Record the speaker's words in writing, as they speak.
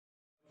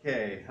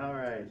Okay, all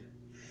right.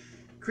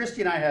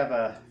 Christy and I have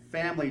a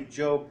family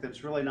joke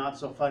that's really not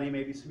so funny.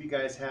 Maybe some of you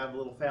guys have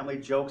little family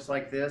jokes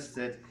like this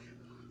that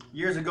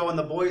years ago when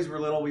the boys were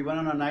little, we went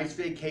on a nice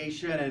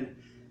vacation and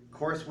of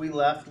course we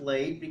left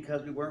late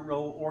because we weren't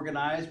real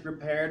organized,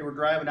 prepared. We're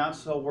driving out,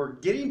 so we're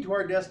getting to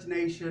our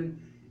destination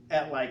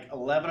at like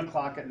 11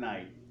 o'clock at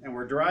night. And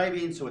we're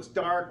driving, so it's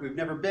dark. We've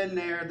never been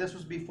there. This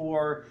was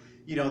before,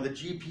 the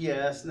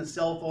GPS and the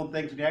cell phone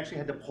things. We actually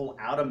had to pull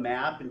out a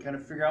map and kind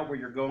of figure out where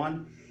you're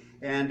going.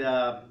 And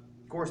of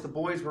course, the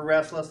boys were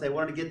restless. They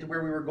wanted to get to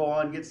where we were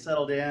going, get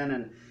settled in.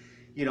 And,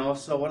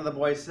 so one of the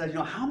boys said,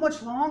 how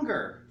much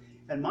longer?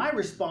 And my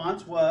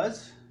response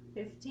was,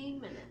 15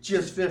 minutes.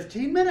 Just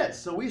 15 minutes.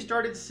 So we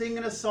started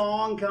singing a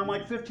song, kind of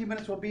like 15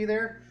 minutes we'll be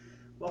there.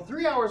 Well,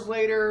 3 hours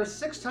later,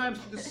 6 times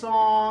through the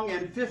song,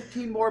 and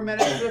 15 more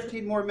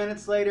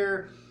minutes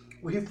later,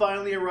 we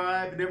finally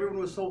arrived, and everyone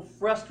was so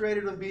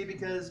frustrated with me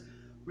because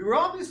we were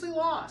obviously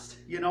lost,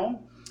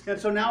 And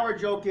so now our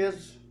joke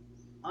is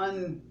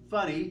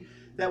unfunny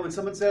that when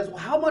someone says, well,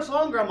 how much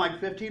longer? I'm like,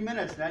 15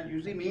 minutes. That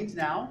usually means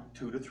now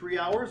 2 to 3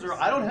 hours, or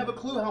I don't have a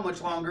clue how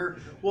much longer.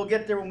 We'll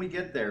get there when we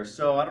get there.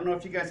 So I don't know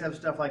if you guys have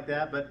stuff like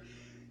that, but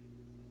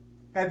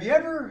have you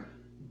ever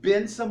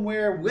been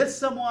somewhere with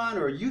someone,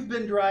 or you've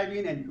been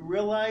driving and you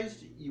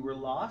realized you were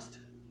lost?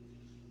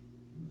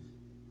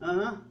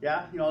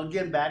 Yeah,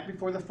 again, back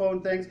before the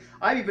phone things.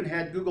 I've even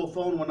had Google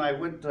phone when I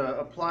went to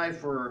apply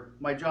for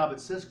my job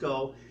at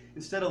Cisco.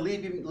 Instead of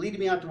leading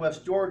me out to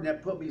West Jordan,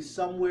 that put me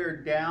somewhere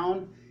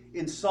down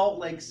in Salt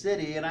Lake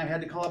City, and I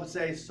had to call up and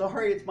say,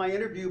 sorry, it's my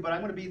interview, but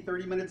I'm going to be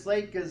 30 minutes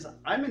late because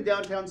I'm in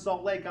downtown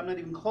Salt Lake. I'm not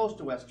even close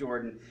to West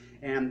Jordan.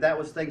 And that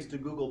was thanks to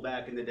Google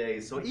back in the day.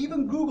 So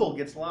even Google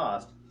gets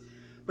lost.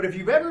 But if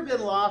you've ever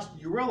been lost,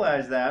 you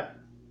realize that,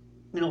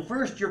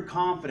 first you're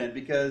confident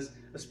because,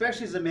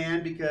 especially as a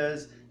man,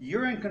 because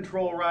you're in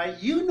control, right?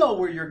 You know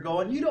where you're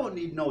going. You don't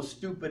need no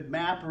stupid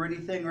map or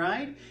anything,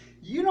 right?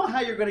 You know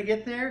how you're going to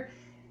get there.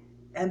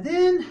 And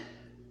then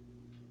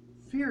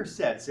fear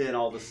sets in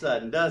all of a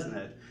sudden, doesn't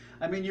it?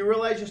 I mean, you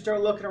realize you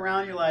start looking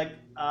around, you're like,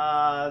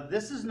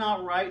 this is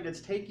not right and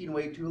it's taking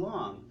way too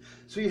long.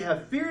 So you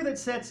have fear that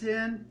sets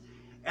in,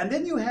 and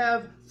then you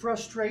have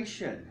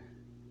frustration.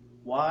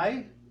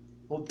 Why?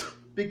 Well,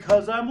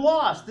 because I'm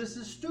lost. This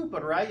is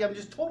stupid, right? I'm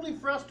just totally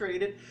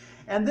frustrated.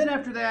 And then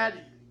after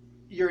that,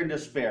 you're in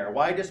despair.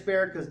 Why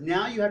despair? Because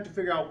now you have to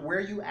figure out where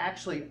you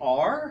actually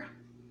are,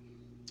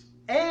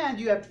 and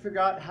you have to figure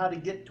out how to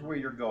get to where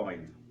you're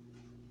going.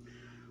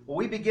 Well,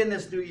 we begin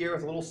this new year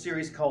with a little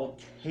series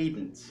called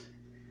Cadence.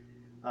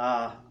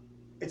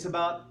 It's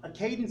about, a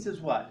cadence is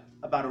what?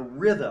 About a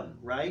rhythm,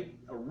 right?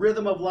 A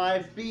rhythm of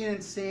life, being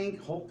in sync,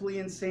 hopefully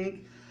in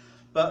sync.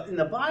 But in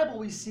the Bible,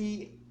 we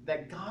see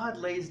that God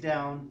lays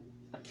down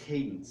a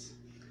cadence,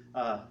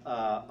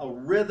 a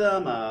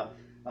rhythm, a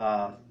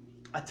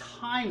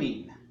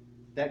timing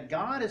that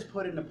God has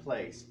put into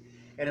place.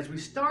 And as we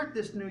start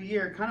this new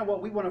year, kind of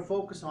what we want to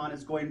focus on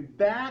is going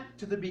back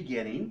to the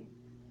beginning,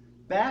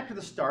 back to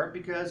the start,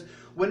 because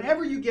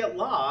whenever you get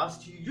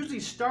lost, you usually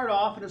start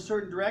off in a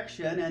certain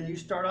direction and you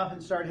start off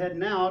and start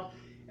heading out,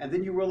 and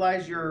then you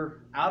realize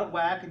you're out of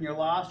whack and you're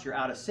lost, you're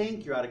out of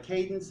sync, you're out of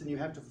cadence, and you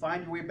have to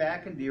find your way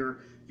back into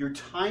your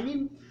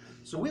timing.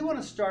 So we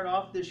want to start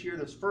off this year,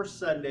 this first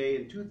Sunday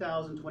in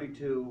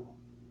 2022,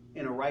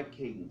 in a right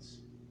cadence,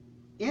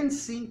 in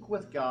sync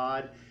with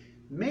God,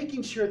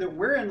 making sure that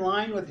we're in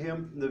line with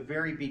Him from the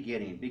very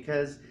beginning,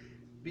 because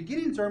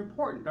beginnings are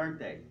important, aren't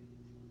they?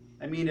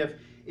 I mean,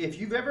 if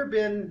you've ever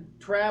been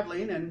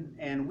traveling,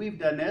 and we've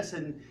done this,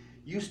 and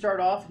you start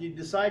off and you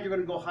decide you're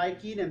going to go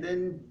hiking, and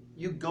then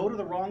you go to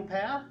the wrong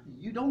path,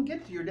 you don't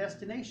get to your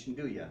destination,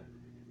 do you?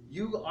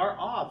 You are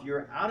off,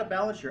 you're out of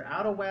balance, you're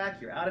out of whack,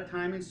 you're out of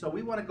timing. So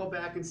we want to go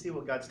back and see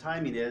what God's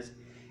timing is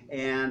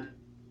and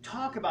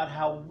talk about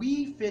how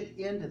we fit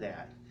into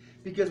that.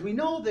 Because we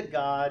know that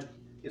God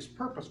is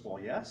purposeful,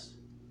 yes?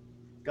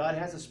 God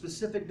has a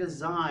specific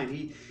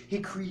design. He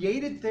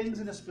created things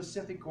in a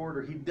specific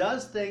order. He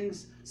does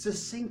things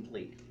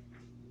succinctly.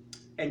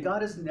 And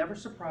God is never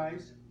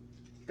surprised.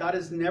 God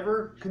is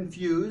never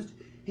confused.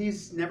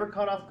 He's never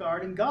caught off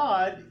guard. And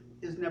God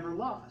is never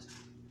lost.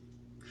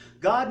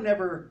 God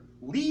never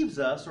leaves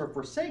us or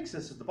forsakes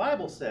us, as the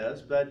Bible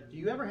says, but do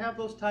you ever have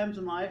those times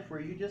in life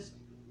where you just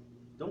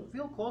don't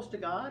feel close to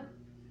God?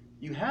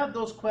 You have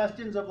those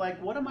questions of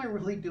like, what am I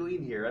really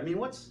doing here? I mean,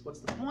 what's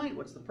the point?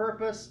 What's the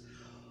purpose?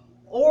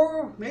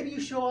 Or maybe you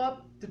show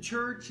up to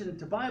church and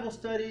to Bible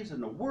studies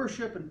and to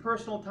worship and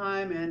personal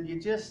time, and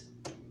you just,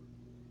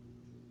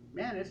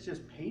 man, it's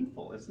just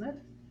painful, isn't it?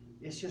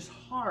 It's just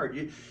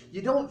hard.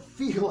 You don't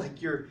feel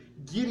like you're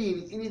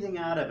getting anything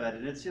out of it.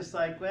 And it's just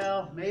like,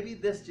 well, maybe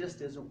this just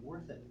isn't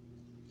worth it.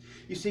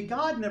 You see,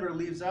 God never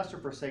leaves us or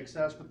forsakes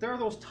us, but there are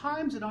those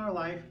times in our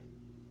life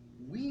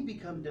we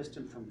become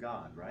distant from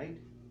God, right?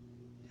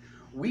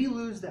 We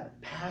lose that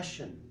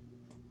passion,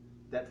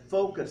 that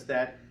focus,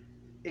 that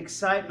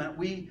excitement.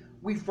 We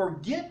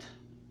forget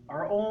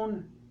our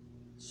own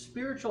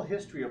spiritual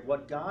history of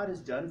what God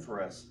has done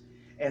for us.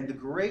 and the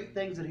great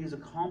things that he's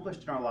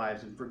accomplished in our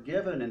lives and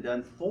forgiven and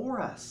done for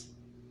us.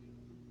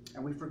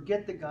 And we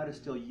forget that God is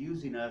still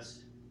using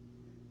us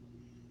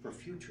for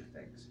future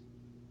things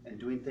and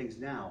doing things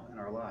now in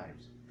our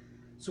lives.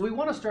 So we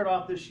want to start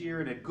off this year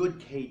in a good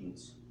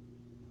cadence,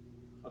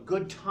 a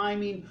good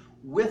timing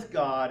with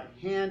God,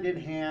 hand in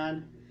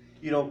hand,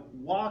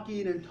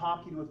 walking and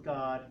talking with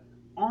God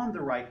on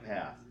the right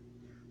path.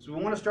 So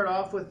we want to start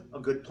off with a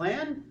good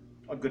plan,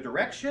 a good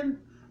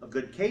direction, a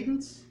good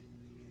cadence,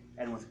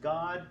 and with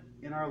God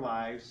in our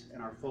lives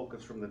and our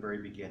focus from the very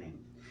beginning.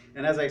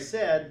 And as I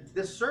said,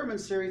 this sermon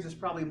series is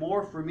probably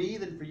more for me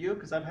than for you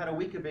because I've had a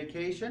week of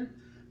vacation.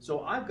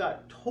 So I've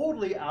got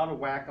totally out of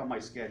whack on my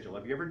schedule.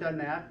 Have you ever done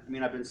that?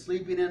 I've been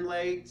sleeping in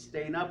late,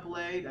 staying up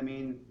late.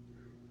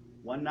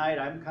 One night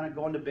I'm kind of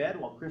going to bed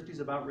while Christy's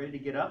about ready to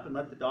get up and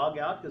let the dog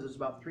out because it's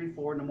about 3,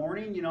 4 in the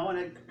morning, and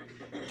it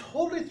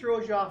totally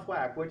throws you off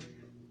whack, which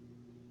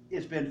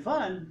it's been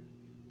fun,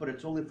 but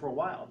it's only for a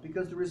while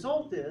because the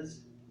result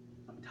is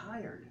I'm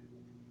tired.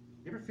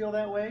 You ever feel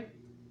that way?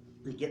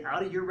 You get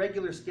out of your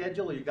regular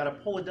schedule or you got to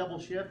pull a double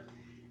shift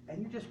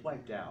and you're just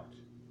wiped out.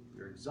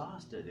 You're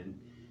exhausted and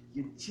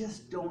you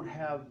just don't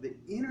have the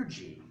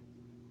energy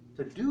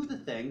to do the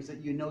things that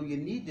you know you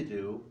need to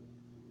do,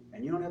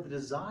 and you don't have the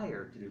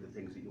desire to do the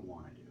things that you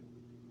want to do.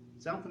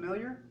 Sound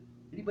familiar?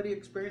 Anybody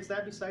experience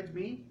that besides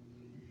me?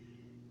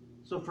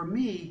 So for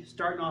me,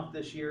 starting off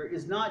this year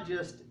is not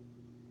just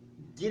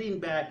getting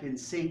back in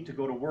sync to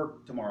go to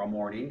work tomorrow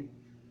morning,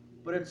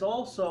 but it's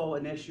also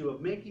an issue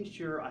of making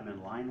sure I'm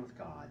in line with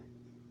God.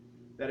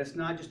 That it's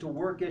not just a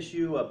work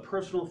issue, a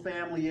personal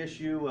family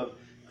issue of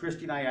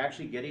Christy and I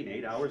actually getting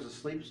 8 hours of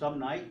sleep some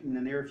night in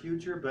the near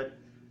future, but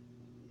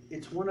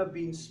it's one of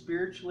being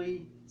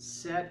spiritually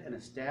set and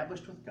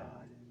established with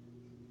God.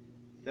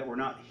 That we're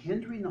not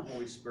hindering the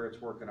Holy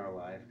Spirit's work in our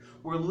life.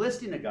 We're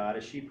listening to God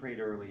as she prayed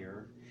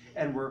earlier,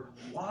 and we're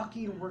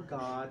walking where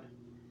God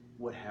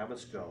would have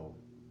us go.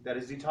 That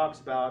as he talks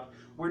about,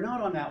 we're not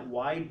on that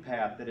wide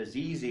path that is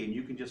easy and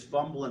you can just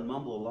fumble and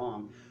mumble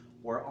along.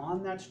 We're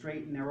on that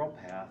straight and narrow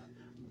path,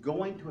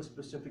 going to a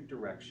specific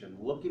direction,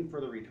 looking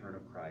for the return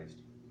of Christ,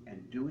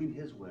 and doing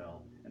his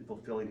will and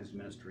fulfilling his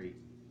ministry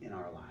in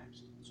our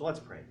lives. So let's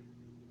pray.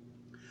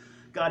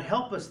 God,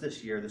 help us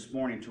this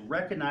morning to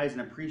recognize and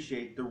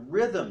appreciate the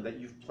rhythm that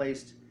you've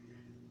placed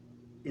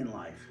in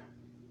life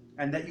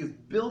and that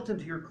you've built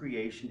into your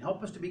creation.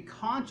 Help us to be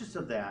conscious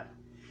of that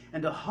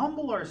and to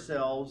humble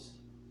ourselves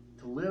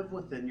to live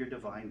within your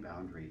divine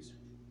boundaries.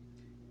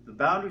 The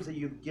boundaries that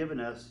you've given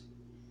us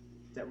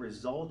that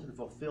result in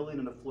fulfilling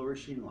and a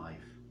flourishing life.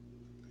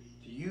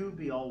 To you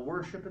be all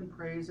worship and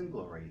praise and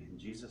glory. In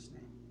Jesus'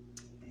 name,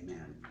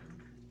 amen.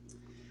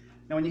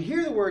 Now when you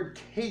hear the word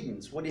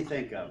cadence, what do you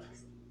think of?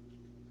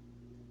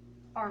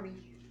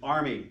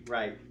 Army,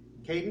 right.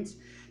 Cadence.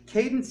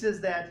 Cadence is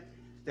that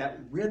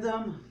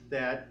rhythm,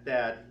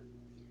 that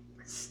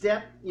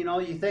step,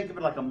 you think of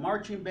it like a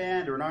marching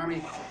band or an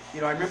army.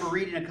 I remember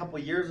reading a couple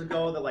of years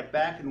ago that like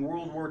back in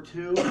World War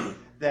II,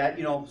 that,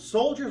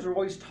 soldiers are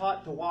always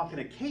taught to walk in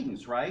a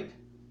cadence, right?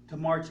 To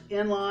march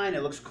in line.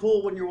 It looks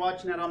cool when you're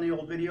watching that on the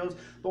old videos.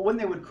 But when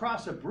they would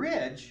cross a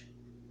bridge,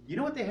 you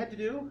know what they had to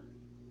do?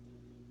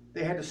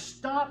 They had to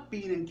stop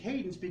being in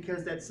cadence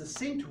because that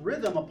succinct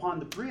rhythm upon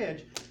the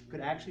bridge could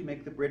actually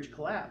make the bridge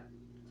collapse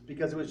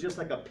because it was just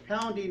like a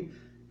pounding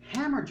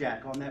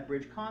hammerjack on that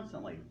bridge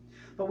constantly.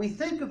 But we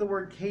think of the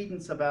word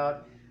cadence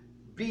about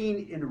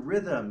being in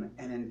rhythm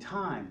and in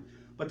time.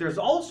 But there's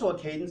also a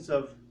cadence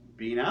of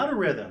being out of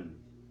rhythm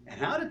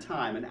and out of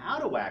time and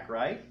out of whack,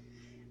 right?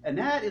 And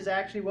that is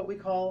actually what we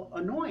call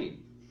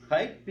annoying,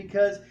 right?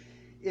 Because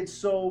it's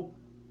so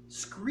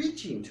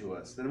screeching to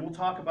us. And we'll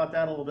talk about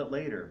that a little bit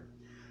later.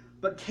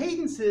 But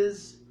cadence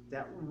is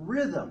that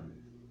rhythm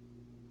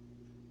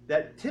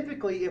that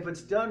typically, if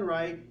it's done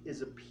right,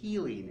 is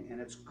appealing and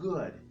it's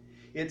good.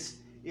 It's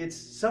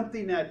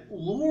something that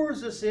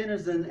lures us in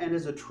and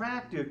is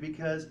attractive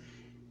because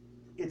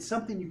it's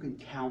something you can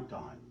count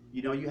on.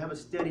 You have a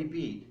steady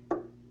beat.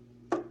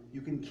 You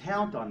can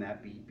count on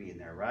that beat being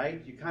there,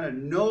 right? You kind of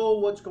know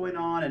what's going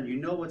on and you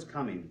know what's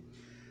coming.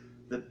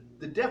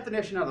 The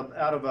definition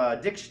out of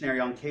a dictionary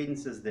on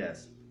cadence is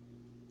this.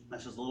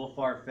 That's just a little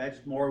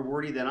far-fetched, more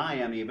wordy than I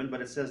am even, but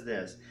it says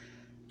this.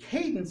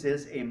 Cadence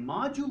is a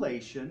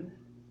modulation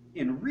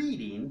in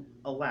reading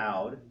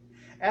aloud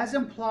as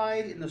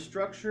implied in the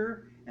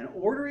structure and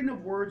ordering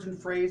of words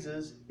and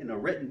phrases in a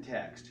written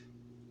text.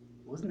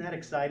 Wasn't that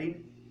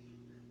exciting?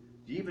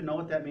 Do you even know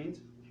what that means?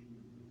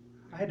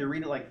 I had to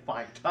read it like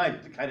 5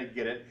 times to kind of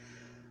get it.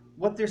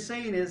 What they're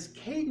saying is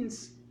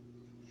cadence,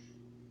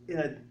 in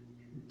a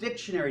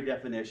dictionary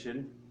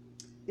definition,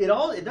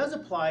 it does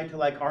apply to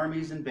like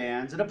armies and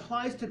bands. It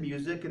applies to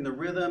music and the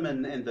rhythm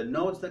and the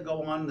notes that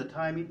go on and the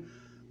timing.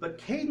 But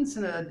cadence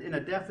in a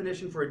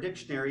definition for a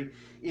dictionary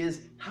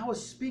is how a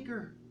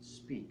speaker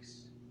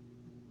speaks,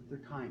 their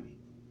timing,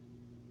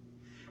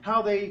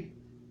 how they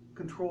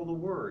control the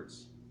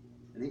words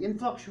and the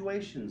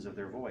influctuations of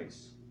their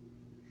voice.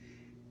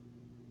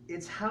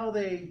 It's how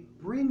they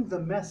bring the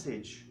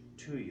message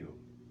to you.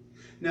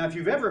 Now, if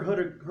you've ever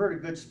heard a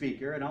good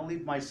speaker, and I'll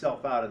leave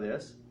myself out of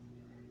this,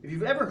 if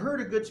you've ever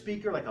heard a good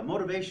speaker, like a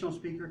motivational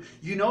speaker,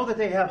 you know that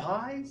they have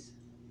highs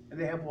and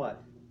they have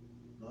what?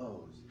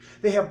 Lows.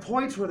 They have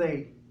points where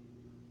they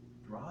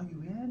draw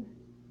you in,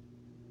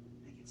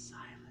 they get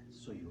silent,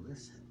 so you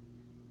listen.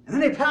 And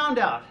then they pound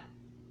out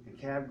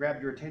and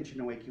grab your attention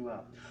and wake you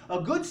up.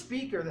 A good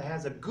speaker that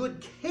has a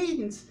good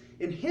cadence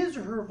in his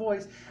or her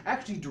voice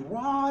actually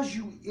draws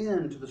you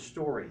into the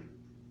story.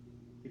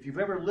 If you've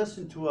ever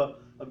listened to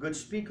a good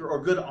speaker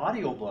or a good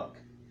audiobook,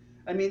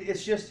 I mean,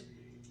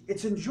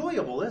 it's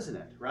enjoyable, isn't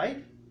it,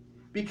 right?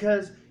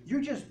 Because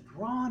you're just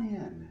drawn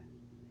in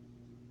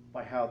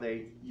by how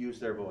they use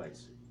their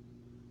voice.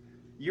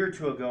 A year or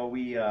two ago,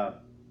 we,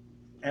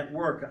 at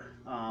work,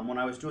 when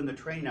I was doing the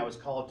training, I was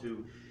called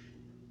to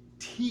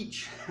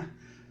teach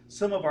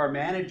some of our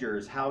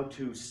managers how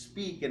to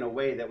speak in a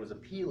way that was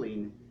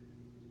appealing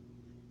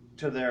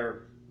to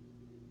their,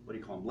 what do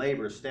you call them,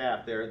 labor,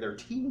 staff, their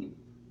team.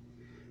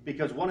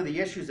 Because one of the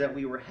issues that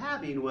we were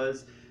having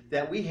was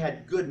that we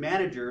had good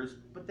managers,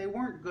 but they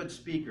weren't good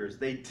speakers.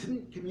 They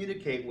didn't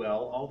communicate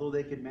well, although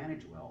they could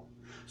manage well.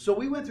 So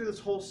we went through this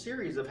whole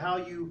series of how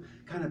you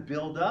kind of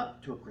build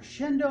up to a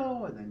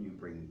crescendo, and then you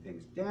bring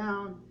things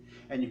down,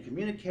 and you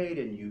communicate,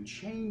 and you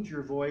change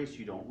your voice.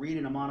 You don't read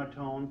in a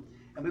monotone.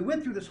 And we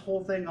went through this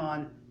whole thing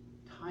on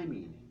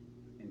timing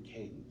and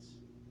cadence.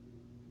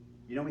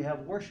 You know, we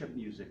have worship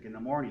music in the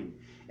morning,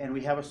 and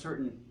we have a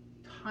certain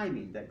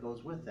timing that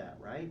goes with that,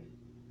 right?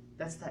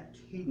 That's that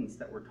cadence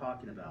that we're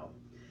talking about.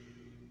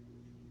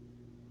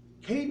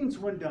 Cadence,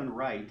 when done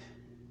right,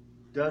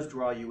 does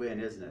draw you in,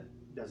 isn't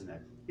it? Doesn't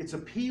it? It's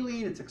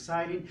appealing, it's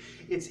exciting,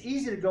 it's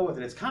easy to go with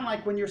it. It's kind of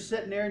like when you're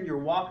sitting there and you're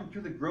walking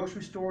through the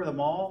grocery store or the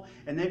mall,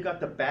 and they've got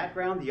the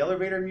background, the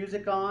elevator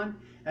music on,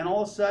 and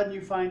all of a sudden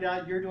you find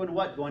out you're doing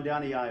what? Going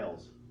down the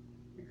aisles.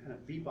 You're kind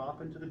of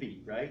bebopping to the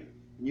beat, right?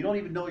 And you don't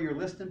even know you're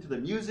listening to the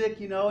music,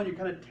 you know, and you're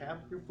kind of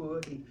tapping your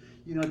foot and,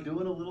 you know,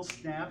 doing a little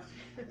snap.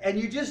 And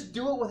you just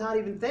do it without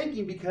even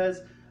thinking,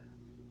 because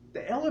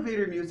the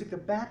elevator music, the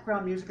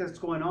background music that's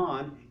going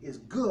on is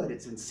good.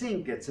 It's in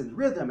sync, it's in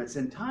rhythm, it's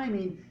in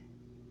timing,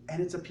 and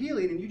it's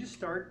appealing, and you just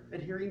start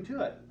adhering to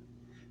it.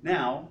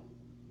 Now,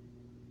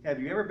 have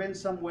you ever been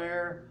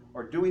somewhere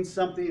or doing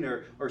something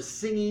or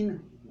singing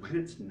when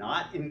it's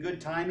not in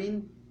good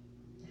timing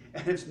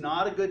and it's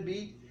not a good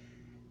beat?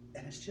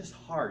 And it's just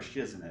harsh,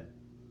 isn't it?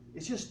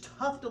 It's just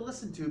tough to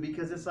listen to,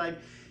 because it's like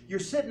you're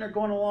sitting there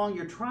going along,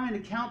 you're trying to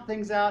count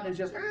things out, and it's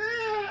just,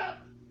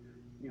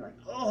 you're like,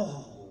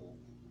 oh,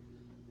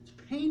 it's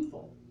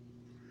painful.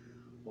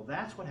 Well,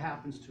 that's what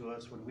happens to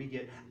us when we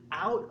get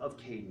out of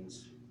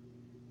cadence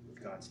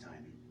with God's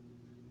timing.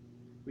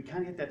 We kind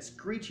of hit that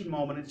screeching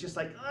moment. It's just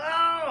like,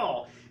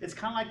 oh! It's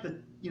kind of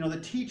like the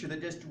teacher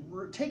that just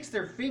takes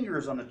their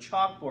fingers on the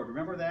chalkboard.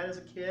 Remember that as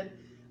a kid?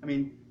 I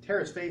mean,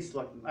 Tara's face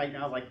right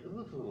now is like,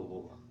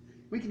 ooh.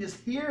 We can just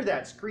hear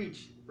that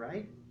screech,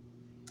 right?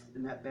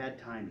 And that bad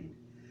timing.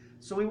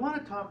 So we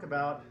want to talk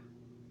about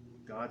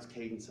God's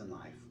cadence in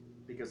life,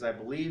 because I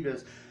believe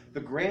as the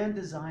grand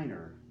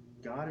designer,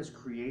 God has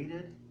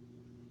created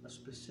a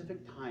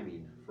specific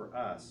timing for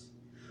us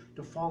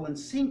to fall in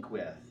sync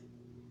with,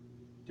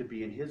 to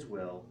be in His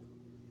will,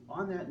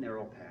 on that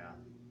narrow path,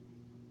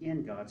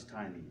 in God's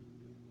timing.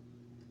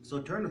 So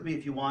turn with me,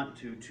 if you want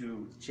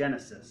to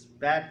Genesis,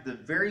 back to the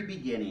very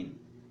beginning.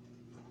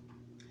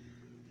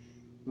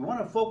 We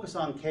want to focus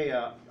on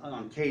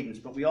cadence,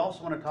 but we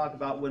also want to talk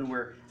about when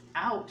we're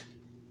out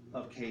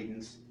of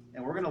cadence,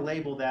 and we're going to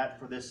label that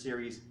for this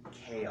series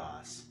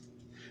chaos.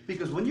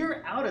 Because when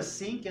you're out of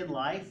sync in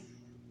life,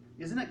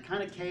 isn't it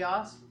kind of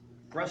chaos?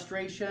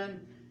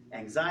 Frustration,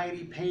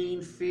 anxiety,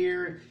 pain,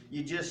 fear,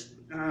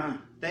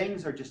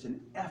 things are just an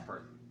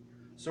effort.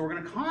 So we're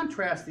going to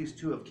contrast these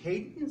two, of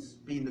cadence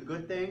being the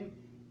good thing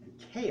and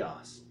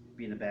chaos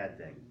being the bad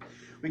thing.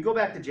 We go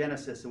back to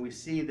Genesis and we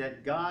see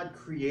that God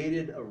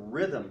created a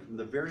rhythm from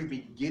the very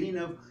beginning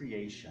of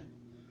creation.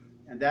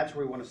 And that's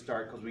where we want to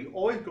start, because we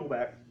always go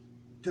back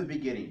to the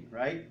beginning,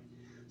 right?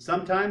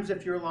 Sometimes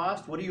if you're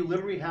lost, what do you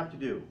literally have to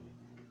do?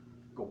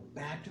 Go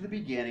back to the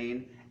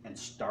beginning and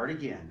start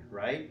again,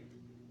 right?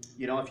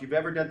 You know, if you've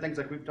ever done things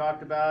like we've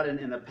talked about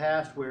in the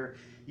past, where,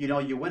 you know,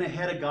 you went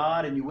ahead of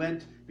God and you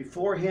went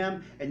before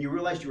Him and you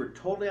realized you were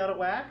totally out of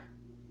whack,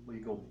 well,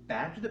 you go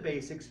back to the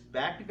basics,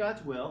 back to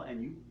God's will,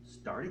 and you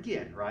start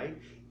again, right?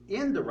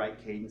 In the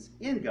right cadence,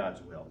 in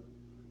God's will.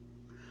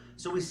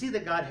 So we see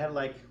that God had,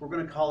 like, we're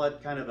going to call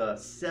it kind of a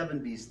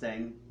 70s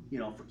thing, you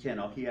know, for Ken.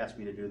 He asked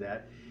me to do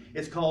that.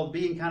 It's called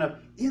being kind of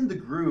in the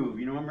groove.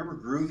 You know, remember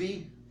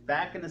Groovy?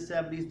 Back in the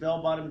 70s,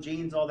 bell-bottom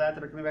jeans, all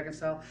that are coming back in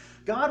style.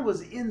 God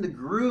was in the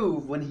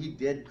groove when He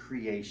did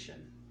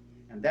creation.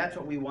 And that's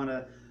what we want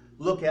to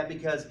look at,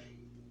 because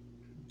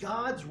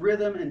God's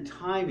rhythm and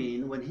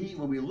timing, when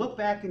we look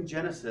back in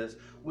Genesis,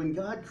 when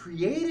God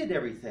created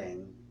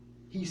everything,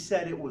 He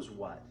said it was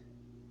what?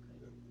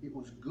 It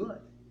was good.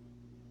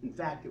 In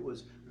fact, it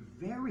was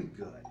very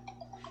good.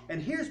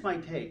 And here's my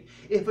take.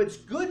 If it's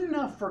good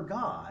enough for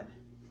God,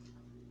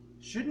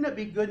 shouldn't it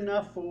be good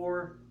enough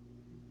for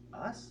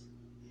us?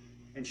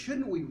 And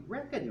shouldn't we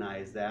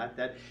recognize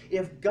that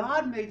if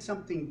God made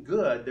something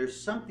good, there's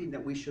something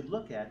that we should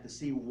look at to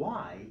see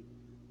why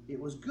it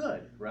was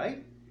good,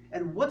 right?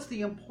 And what's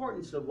the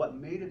importance of what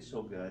made it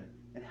so good,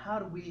 and how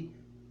do we,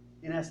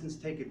 in essence,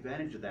 take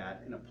advantage of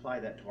that and apply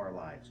that to our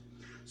lives?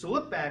 So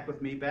look back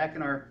with me, back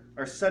in our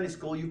Sunday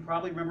school. You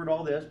probably remembered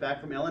all this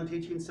back from Ellen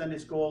teaching Sunday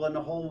school and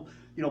the whole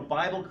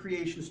Bible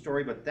creation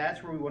story, but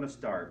that's where we want to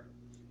start.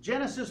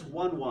 Genesis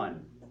 1:1.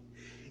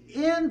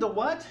 In the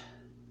what?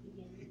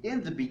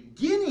 In the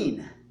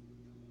beginning,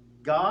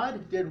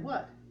 God did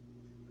what?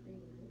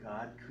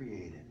 God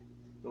created.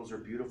 Those are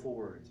beautiful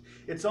words.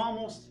 It's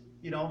almost,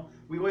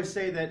 we always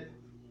say that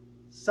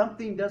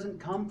something doesn't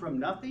come from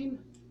nothing,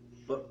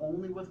 but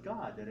only with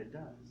God that it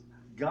does.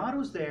 God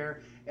was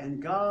there, and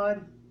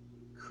God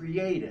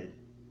created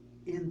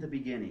in the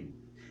beginning.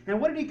 And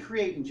what did he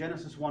create in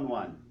Genesis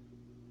 1:1?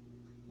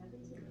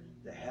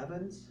 The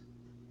heavens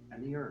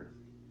and the earth.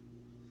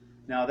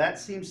 Now that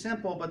seems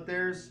simple, but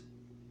there's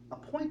a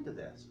point to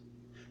this.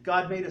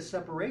 God made a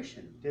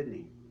separation, didn't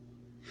he?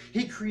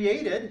 He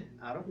created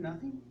out of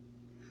nothing,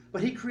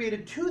 but he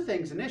created two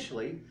things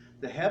initially,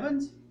 the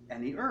heavens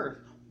and the earth.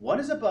 One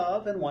is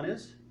above and one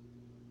is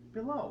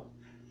below.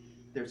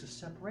 There's a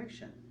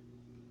separation.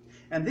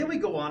 And then we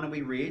go on and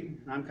we read,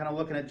 and I'm kind of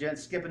looking at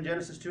skipping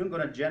Genesis 2 and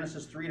going to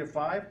Genesis 3 to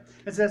 5.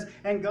 It says,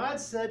 and God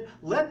said,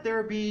 let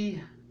there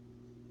be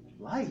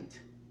light.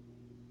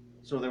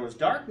 So there was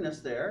darkness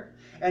there,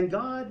 and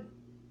God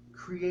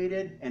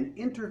created and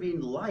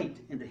intervened light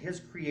into his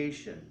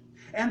creation.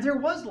 And there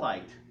was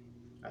light.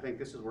 I think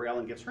this is where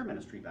Ellen gets her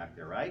ministry back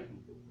there, right?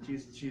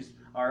 She's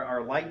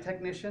our light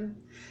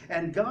technician.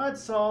 And God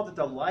saw that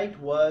the light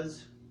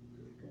was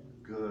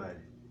good.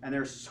 And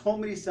there's so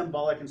many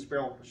symbolic and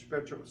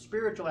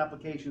spiritual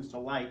applications to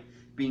light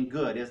being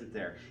good, isn't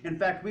there? In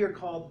fact, we are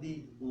called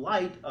the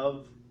light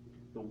of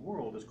the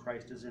world as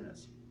Christ is in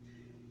us.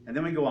 And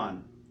then we go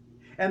on.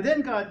 And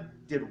then God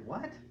did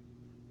what?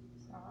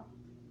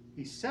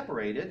 He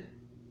separated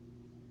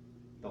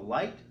the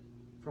light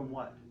from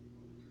what?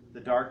 The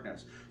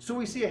darkness. So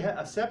we see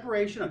a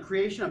separation, a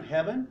creation of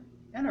heaven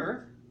and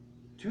earth,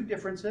 two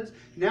differences.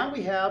 Now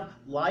we have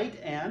light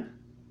and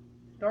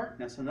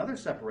darkness, another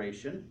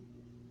separation.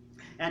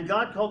 And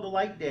God called the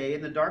light day,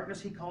 and the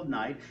darkness he called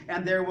night.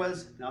 And there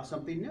was now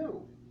something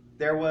new.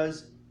 There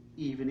was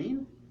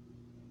evening,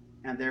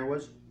 and there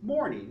was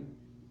morning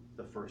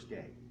the first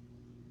day.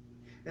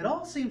 It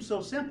all seems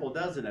so simple,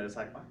 doesn't it? It's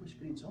like, why are we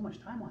spending so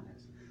much time on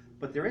this?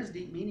 But there is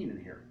deep meaning in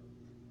here.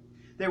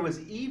 There was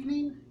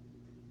evening,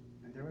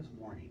 and there was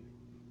morning.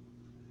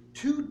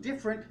 Two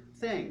different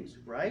things,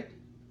 right?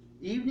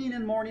 Evening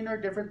and morning are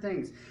different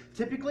things.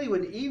 Typically,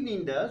 when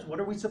evening does, what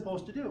are we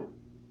supposed to do?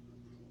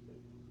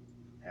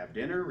 Have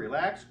dinner,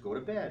 relax, go to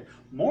bed.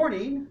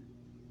 Morning,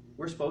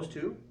 we're supposed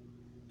to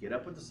get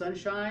up with the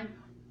sunshine,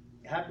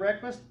 have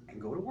breakfast,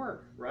 and go to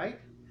work, right?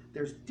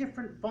 There's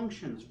different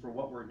functions for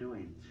what we're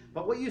doing.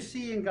 But what you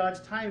see in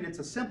God's time, it's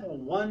a simple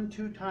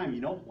 1-2 time.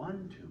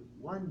 1, 2,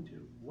 1,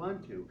 2,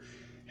 1, 2.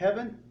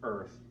 Heaven,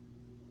 earth,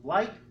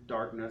 light,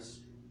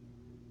 darkness,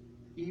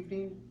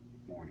 evening,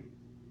 morning.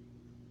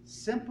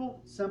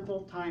 Simple,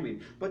 simple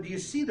timing. But do you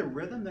see the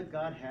rhythm that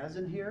God has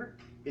in here,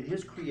 in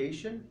his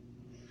creation?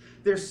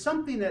 There's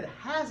something that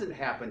hasn't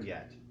happened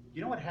yet.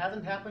 You know what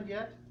hasn't happened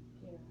yet?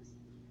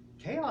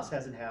 Chaos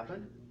hasn't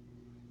happened.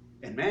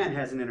 And man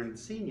hasn't entered the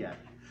scene yet.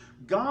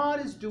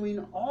 God is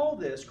doing all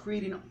this,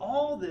 creating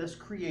all this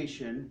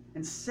creation,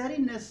 and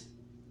setting this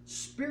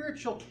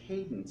spiritual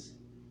cadence,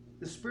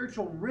 the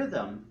spiritual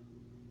rhythm,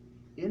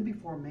 in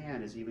before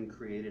man is even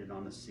created and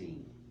on the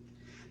scene.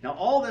 Now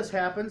all this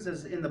happens,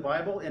 as in the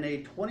Bible, in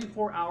a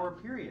 24-hour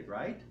period,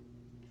 right?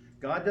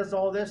 God does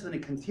all this, and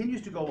it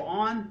continues to go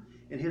on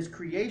in his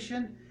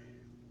creation.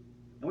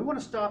 And we want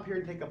to stop here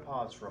and take a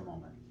pause for a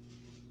moment.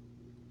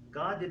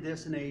 God did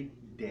this in a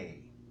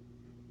day,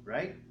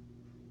 right?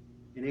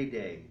 In a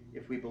day,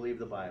 if we believe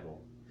the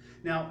Bible.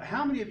 Now,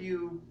 how many of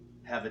you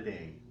have a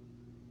day?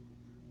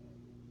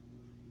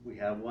 We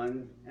have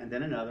one, and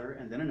then another,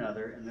 and then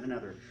another, and then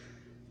another.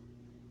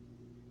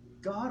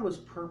 God was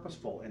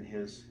purposeful in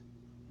his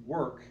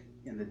work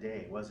in the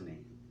day, wasn't he?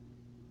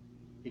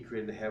 He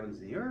created the heavens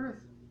and the earth,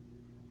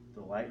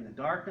 the light and the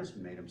darkness,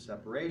 and made them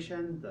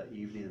separation, the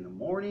evening and the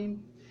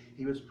morning.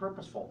 He was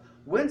purposeful.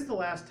 When's the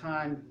last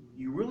time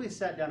you really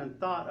sat down and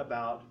thought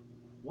about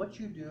what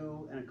you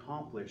do and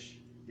accomplish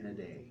in a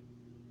day?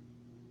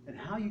 And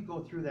how you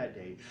go through that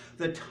day.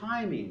 The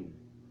timing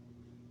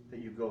that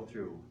you go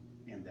through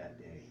in that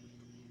day.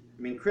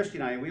 I mean, Christy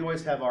and I, we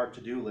always have our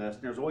to-do list,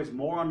 and there's always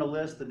more on the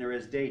list than there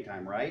is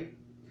daytime, right?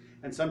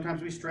 And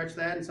sometimes we stretch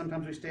that, and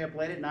sometimes we stay up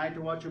late at night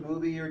to watch a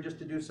movie or just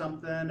to do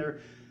something,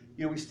 or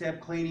we stay up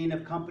cleaning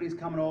if company's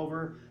coming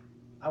over.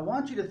 I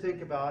want you to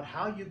think about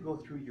how you go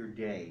through your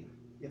day,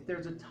 if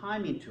there's a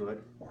timing to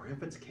it, or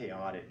if it's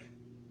chaotic.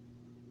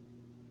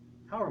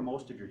 How are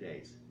most of your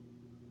days?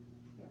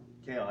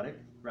 Chaotic,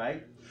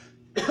 right?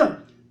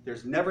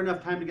 There's never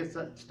enough time to get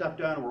stuff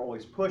done. We're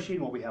always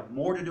pushing. Well, we have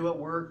more to do at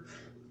work.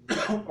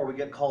 or we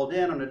get called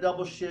in on a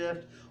double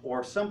shift,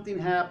 or something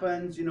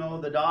happens,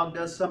 the dog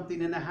does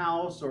something in the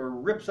house, or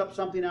rips up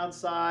something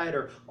outside,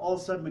 or all of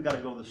a sudden we got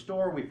to go to the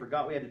store, we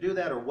forgot we had to do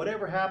that, or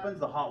whatever happens,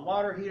 the hot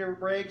water heater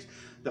breaks,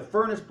 the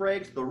furnace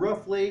breaks, the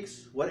roof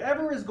leaks,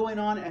 whatever is going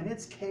on, and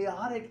it's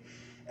chaotic,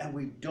 and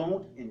we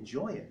don't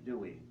enjoy it, do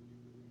we?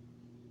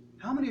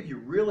 How many of you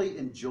really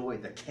enjoy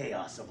the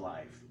chaos of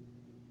life?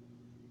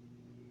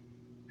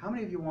 How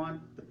many of you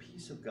want the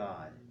peace of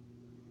God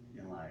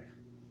in life?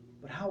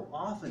 But how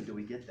often do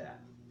we get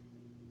that?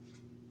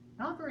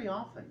 Not very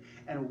often.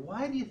 And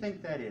why do you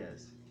think that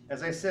is?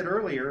 As I said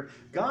earlier,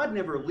 God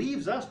never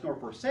leaves us nor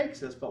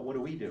forsakes us, but what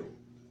do?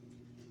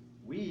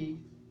 We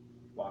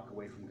walk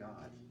away from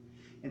God.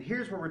 And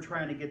here's where we're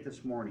trying to get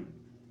this morning.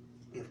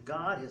 If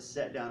God has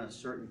set down a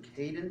certain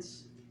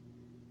cadence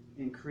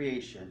in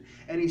creation,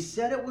 and He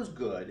said it was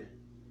good,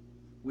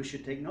 we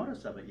should take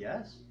notice of it,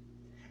 yes?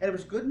 And if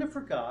it's good enough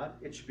for God,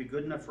 it should be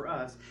good enough for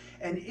us.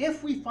 And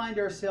if we find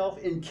ourselves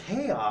in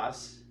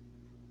chaos,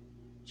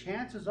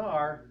 chances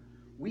are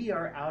we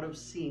are out of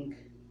sync,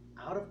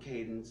 out of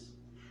cadence,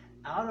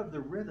 out of the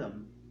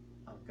rhythm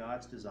of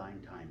God's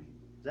design timing.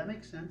 Does that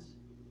make sense?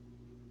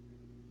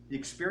 You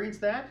experience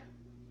that?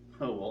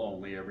 Oh, well,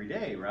 only every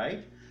day,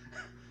 right?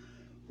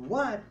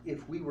 What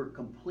if we were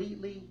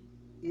completely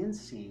in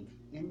sync,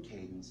 in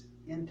cadence,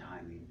 in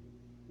timing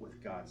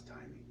with God's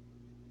timing?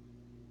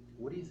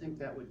 What do you think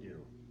that would do?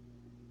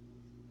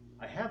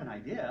 I have an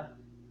idea.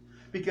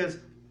 Because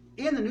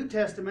in the New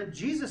Testament,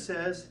 Jesus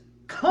says,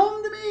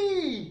 "Come to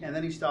me!" And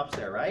then He stops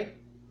there, right?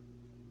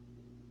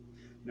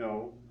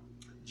 No.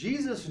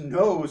 Jesus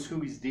knows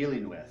who He's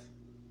dealing with.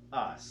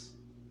 Us.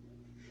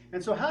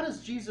 And so how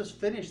does Jesus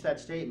finish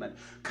that statement?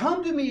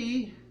 "Come to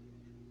me,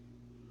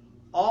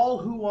 all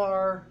who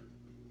are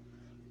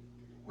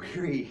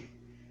weary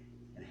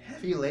and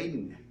heavy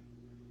laden,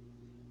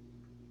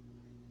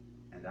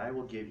 and I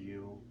will give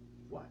you"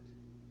 what?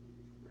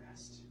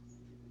 Rest.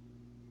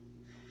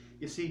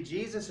 You see,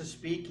 Jesus is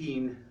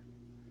speaking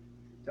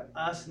to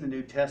us in the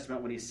New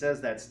Testament when He says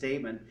that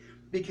statement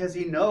because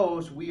He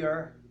knows we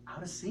are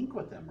out of sync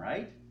with Him,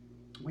 right?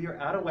 We are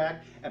out of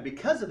whack, and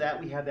because of that,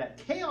 we have that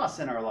chaos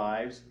in our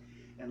lives,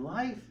 and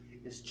life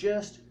is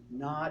just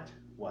not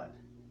what?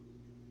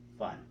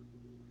 Fun.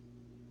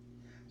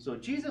 So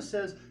Jesus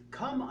says,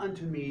 "Come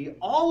unto me,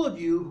 all of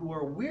you who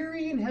are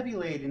weary and heavy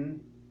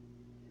laden."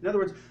 In other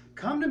words,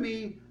 come to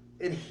me,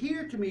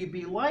 adhere to me,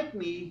 be like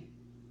me,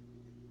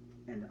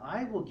 and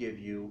I will give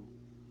you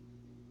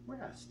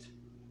rest,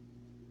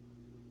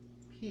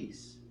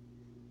 peace,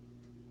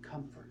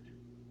 comfort.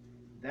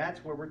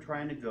 That's where we're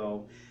trying to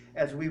go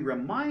as we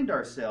remind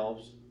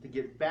ourselves to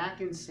get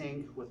back in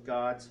sync with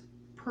God's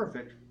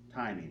perfect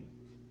timing.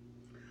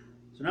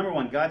 So number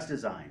one, God's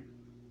design.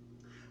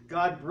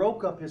 God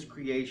broke up His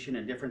creation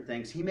in different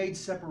things. He made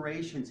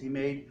separations. He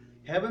made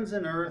heavens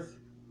and earth,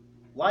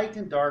 light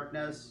and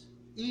darkness,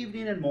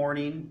 evening and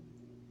morning.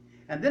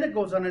 And then it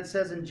goes on, it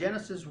says in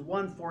Genesis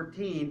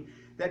 1:14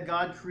 that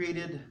God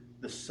created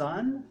the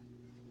sun,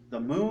 the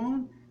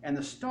moon, and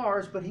the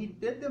stars, but He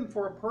did them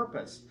for a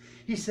purpose.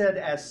 He said,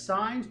 as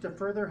signs to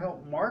further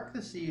help mark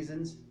the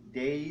seasons,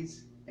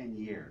 days, and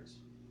years.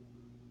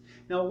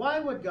 Now, why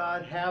would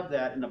God have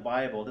that in the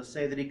Bible to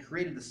say that He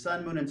created the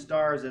sun, moon, and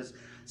stars as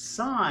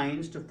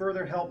signs to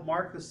further help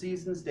mark the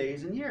seasons,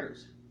 days, and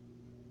years?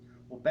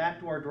 Well, back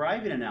to our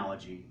driving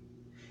analogy.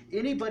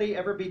 Anybody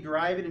ever be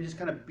driving and just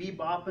kind of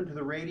bebopping to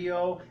the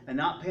radio and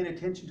not paying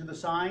attention to the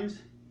signs?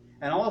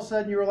 And all of a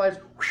sudden you realize,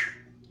 whew,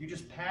 you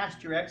just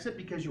passed your exit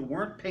because you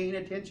weren't paying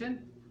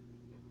attention?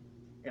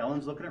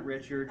 Ellen's looking at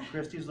Richard,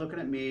 Christy's looking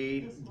at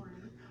me,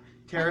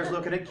 Tara's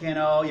looking at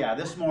Keno, yeah,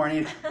 this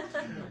morning.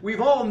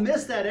 We've all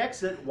missed that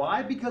exit.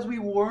 Why? Because we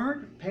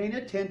weren't paying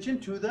attention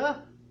to the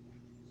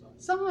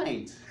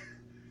signs.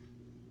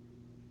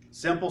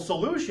 Simple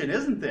solution,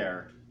 isn't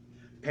there?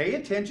 Pay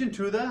attention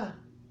to the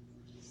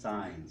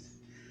signs.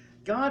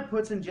 God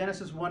puts in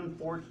Genesis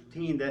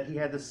 1:14 that He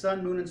had the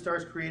sun, moon, and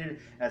stars created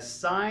as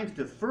signs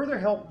to further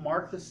help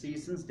mark the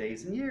seasons,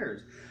 days, and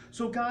years.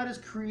 So God has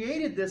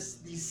created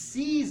these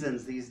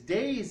seasons, these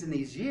days, and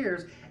these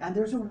years, and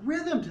there's a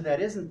rhythm to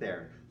that, isn't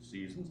there?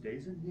 Seasons,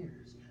 days, and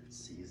years.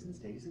 Seasons,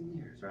 days, and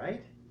years,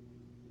 right?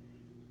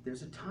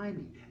 There's a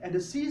timing. And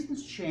the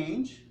seasons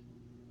change.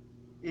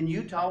 In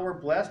Utah, we're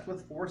blessed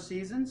with 4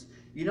 seasons.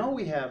 You know,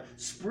 we have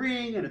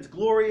spring, and it's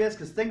glorious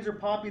because things are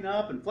popping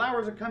up and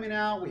flowers are coming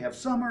out. We have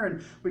summer,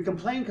 and we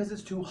complain because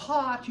it's too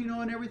hot,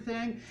 and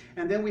everything.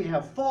 And then we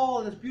have fall,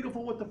 and it's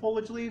beautiful with the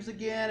foliage leaves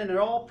again, and they're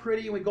all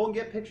pretty, and we go and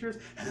get pictures.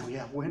 And then we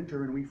have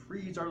winter, and we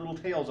freeze our little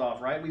tails off,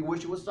 right? We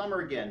wish it was summer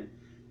again.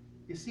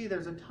 You see,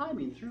 there's a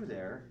timing through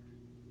there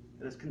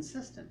that is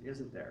consistent,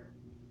 isn't there?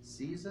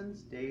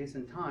 Seasons, days,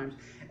 and times.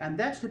 And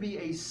that's to be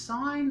a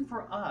sign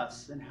for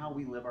us in how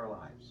we live our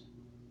lives.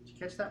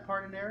 Catch that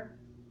part in there?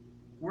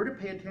 We're to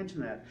pay attention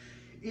to that.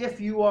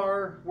 If you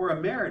were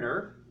a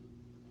mariner,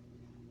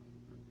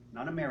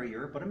 not a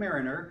marrier, but a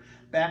mariner,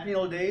 back in the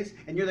old days,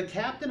 and you're the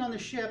captain on the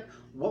ship,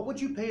 what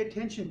would you pay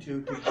attention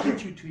to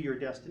get you to your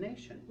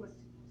destination?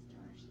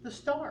 The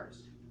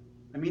stars.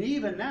 I mean,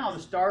 even now, the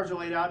stars are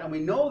laid out, and we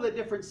know the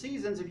different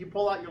seasons. If you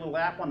pull out your little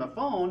app on the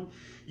phone,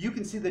 you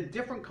can see the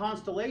different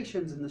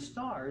constellations in the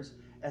stars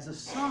as a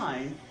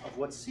sign of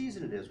what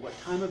season it is, what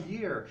time of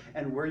year,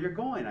 and where you're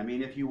going. I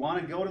mean, if you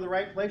want to go to the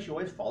right place, you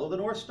always follow the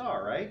North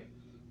Star, right?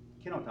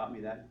 Keno taught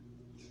me that,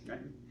 right?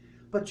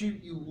 But you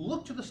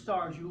look to the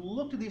stars, you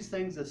look to these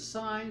things as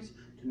signs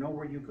to know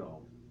where you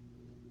go.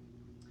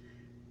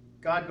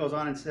 God goes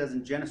on and says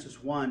in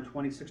Genesis 1,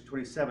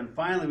 26-27,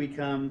 finally we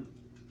come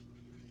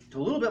to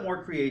a little bit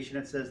more creation.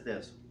 It says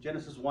this,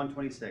 Genesis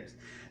 1:26.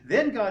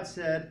 Then God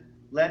said,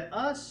 let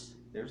us,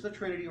 there's the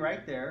Trinity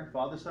right there,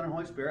 Father, Son, and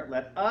Holy Spirit,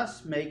 let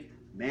us make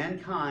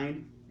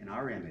mankind in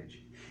our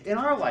image, in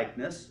our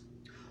likeness,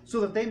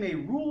 so that they may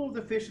rule over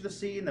the fish of the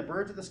sea and the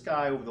birds of the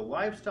sky, over the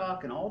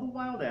livestock and all the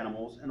wild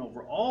animals, and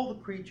over all the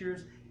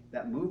creatures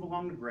that move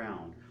along the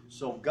ground.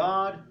 So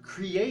God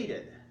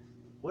created.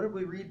 What did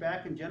we read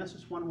back in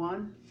Genesis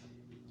 1:1?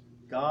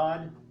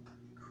 God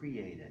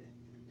created.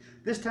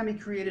 This time he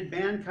created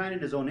mankind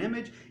in his own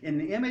image. In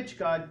the image,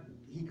 God,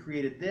 he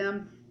created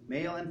them.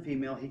 Male and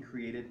female, he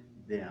created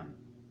them.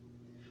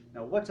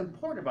 Now, what's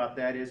important about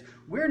that is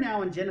we're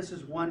now in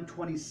Genesis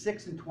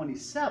 1:26 and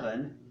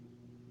 27.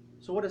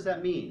 So what does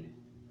that mean?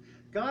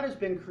 God has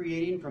been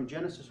creating from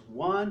Genesis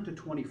 1 to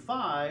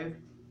 25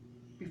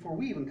 before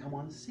we even come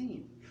on the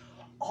scene.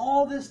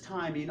 All this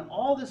timing,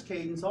 all this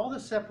cadence, all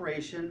this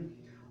separation,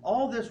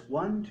 all this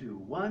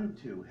 1-2,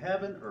 1-2,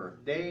 heaven,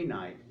 earth, day,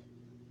 night,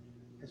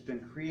 has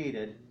been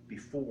created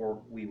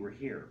before we were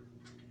here.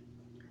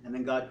 And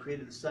then God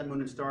created the sun, moon,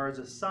 and stars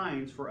as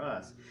signs for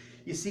us.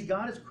 You see,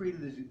 God has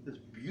created this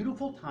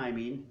beautiful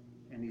timing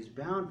and these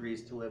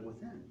boundaries to live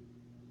within.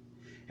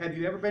 Have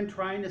you ever been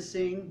trying to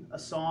sing a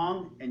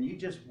song and you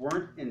just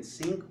weren't in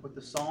sync with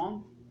the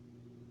song?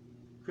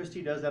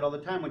 Christy does that all the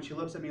time when she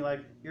looks at me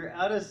like, you're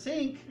out of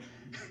sync.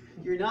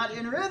 You're not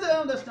in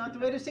rhythm. That's not the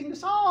way to sing the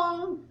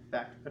song. In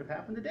fact, it could have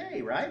happened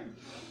today, right?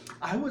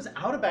 I was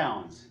out of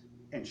bounds.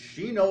 And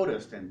she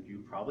noticed, and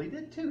you probably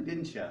did too,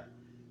 didn't you?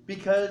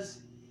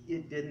 Because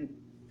it didn't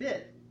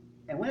fit.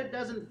 And when it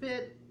doesn't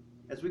fit,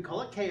 as we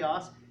call it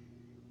chaos,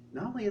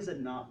 not only is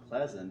it not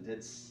pleasant,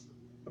 it's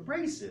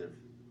abrasive.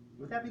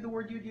 Would that be the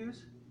word you'd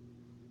use?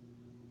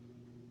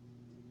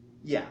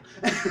 Yeah.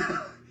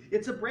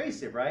 It's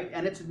abrasive, right?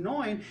 And it's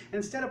annoying. And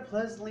instead of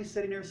pleasantly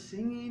sitting there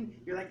singing,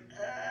 you're like,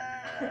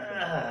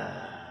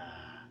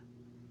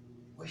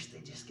 wish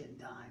they'd just get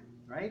done,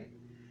 right?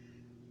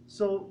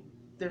 So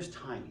there's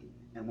timing.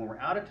 And when we're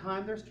out of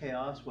time, there's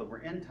chaos. When we're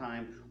in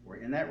time, we're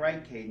in that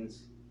right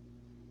cadence,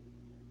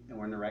 and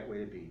we're in the right way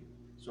to be.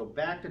 So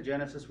back to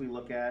Genesis, we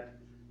look at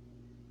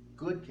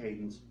good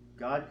cadence.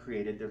 God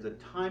created. There's a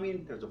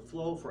timing, there's a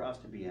flow for us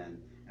to be in,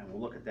 and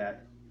we'll look at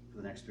that for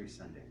the next 3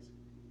 Sundays.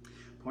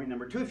 Point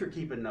number 2, if you're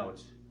keeping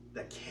notes,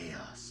 the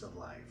chaos of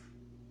life,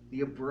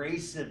 the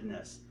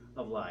abrasiveness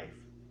of life.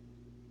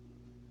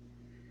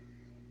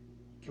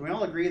 Can we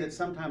all agree that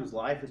sometimes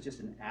life is just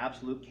an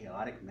absolute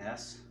chaotic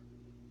mess?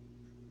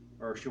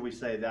 Or should we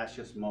say that's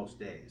just most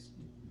days,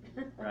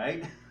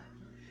 right?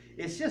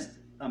 It's just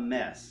a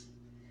mess.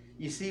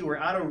 You see, we're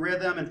out of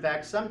rhythm. In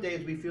fact, some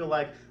days we feel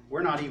like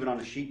we're not even on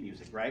the sheet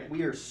music, right?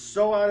 We are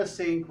so out of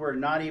sync, we're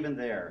not even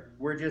there.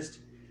 We're just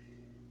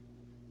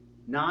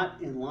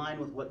not in line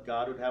with what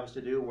God would have us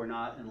to do. We're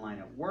not in line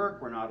at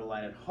work. We're not in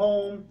line at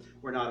home.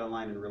 We're not in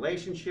line in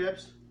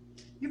relationships.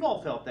 You've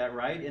all felt that,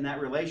 right? In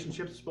that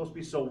relationship it's supposed to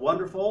be so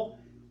wonderful,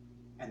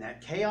 and that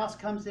chaos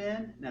comes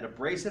in, and that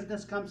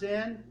abrasiveness comes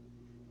in,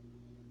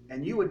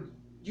 and you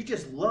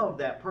just love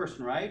that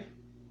person, right?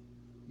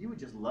 You would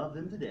just love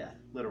them to death,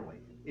 literally,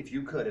 if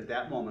you could at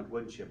that moment,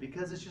 wouldn't you?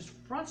 Because it's just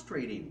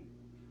frustrating.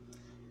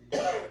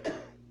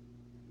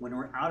 When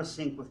we're out of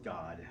sync with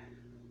God,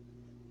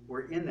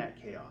 we're in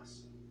that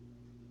chaos.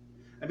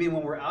 I mean,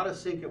 when we're out of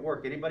sync at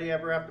work, anybody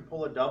ever have to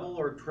pull a double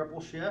or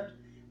triple shift?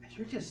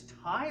 You're just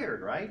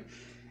tired, right?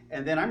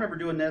 And then I remember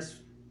doing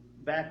this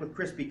back with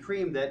Krispy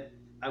Kreme, that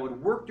I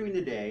would work during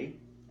the day,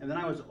 and then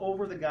I was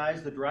over the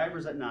guys, the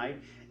drivers at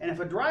night, and if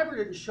a driver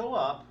didn't show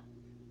up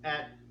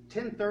at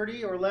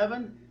 10:30 or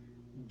 11,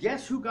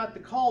 guess who got the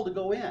call to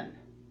go in?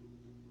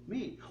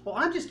 Me. Well,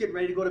 I'm just getting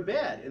ready to go to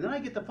bed, and then I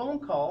get the phone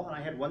call, and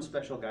I had one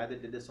special guy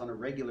that did this on a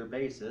regular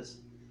basis,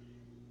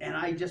 and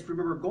I just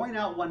remember going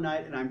out one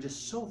night, and I'm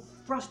just so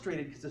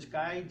frustrated because this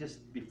guy,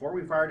 just before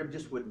we fired him,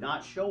 just would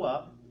not show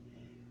up,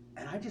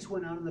 and I just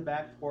went out on the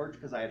back porch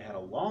because I had had a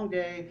long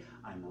day,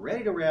 I'm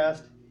ready to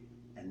rest,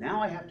 and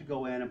now I have to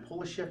go in and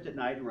pull a shift at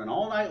night and run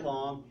all night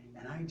long,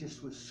 and I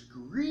just was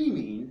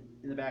screaming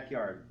in the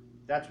backyard.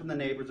 That's when the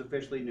neighbors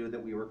officially knew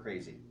that we were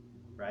crazy,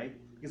 right?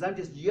 Because I'm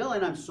just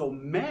yelling, I'm so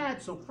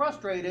mad, so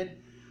frustrated,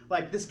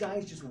 like this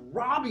guy's just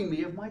robbing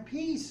me of my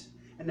peace.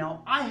 And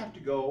now I have to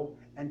go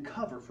and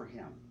cover for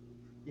him.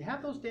 You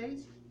have those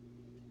days?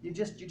 You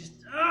just,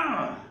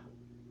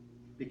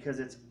 because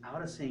it's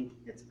out of sync,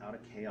 it's out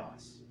of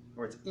chaos,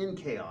 or it's in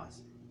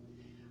chaos.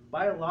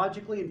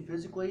 Biologically and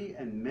physically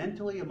and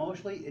mentally,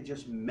 emotionally, it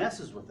just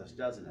messes with us,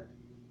 doesn't it?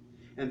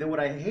 And then what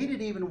I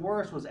hated even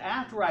worse was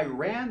after I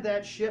ran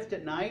that shift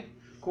at night,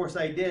 of course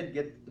I did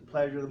get the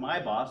pleasure that my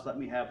boss let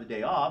me have the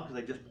day off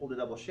because I just pulled a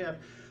double shift.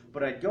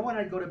 But I'd go and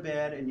I'd go to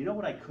bed, and you know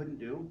what I couldn't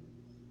do?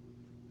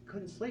 I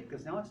couldn't sleep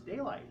because now it's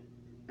daylight.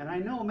 And I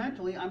know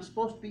mentally I'm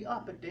supposed to be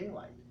up at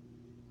daylight,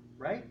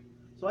 right?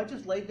 So I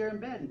just laid there in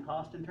bed and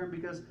tossed and turned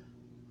because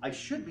I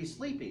should be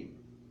sleeping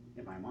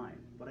in my mind,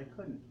 but I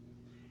couldn't.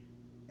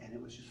 And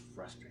it was just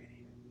frustrating.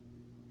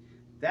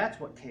 That's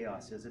what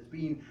chaos is. It's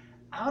being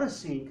out of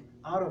sync,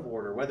 out of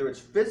order, whether it's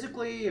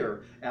physically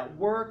or at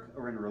work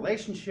or in a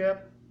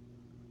relationship.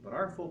 But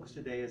our focus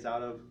today is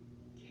out of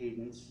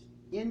cadence,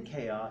 in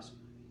chaos,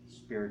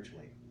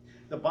 spiritually.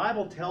 The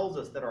Bible tells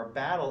us that our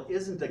battle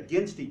isn't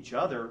against each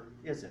other,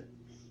 is it?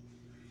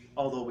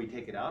 Although we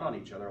take it out on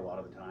each other a lot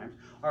of the times.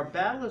 Our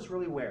battle is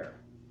really where?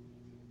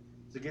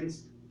 It's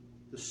against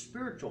the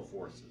spiritual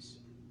forces.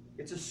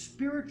 It's a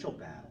spiritual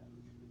battle.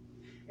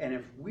 And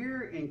if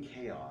we're in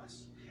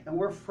chaos, and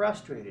we're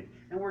frustrated,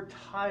 and we're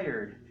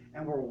tired,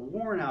 and we're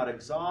worn out,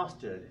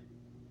 exhausted,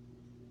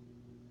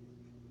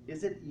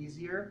 is it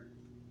easier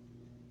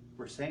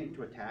for Satan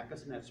to attack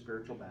us in that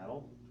spiritual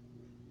battle?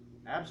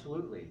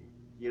 Absolutely.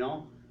 You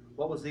know,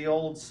 what was the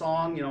old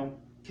song,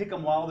 kick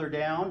them while they're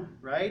down,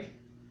 right?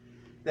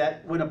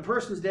 That when a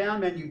person's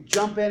down, man, you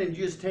jump in and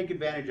you just take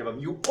advantage of them.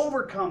 You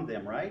overcome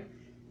them, right?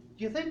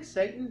 Do you think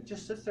Satan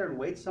just sits there and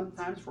waits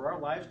sometimes for our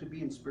lives to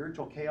be in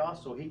spiritual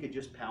chaos so he could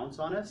just pounce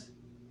on us?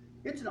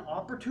 It's an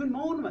opportune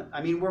moment.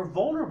 I mean, we're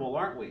vulnerable,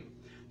 aren't we?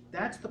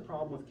 That's the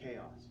problem with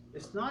chaos.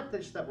 It's not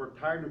just that we're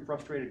tired and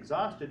frustrated,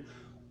 exhausted.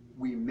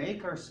 We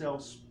make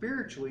ourselves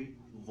spiritually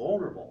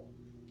vulnerable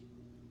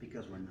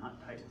because we're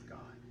not tight with God.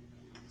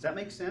 Does that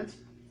make sense?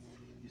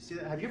 You see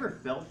that? Have you ever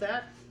felt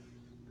that?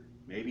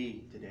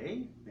 Maybe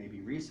today,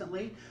 maybe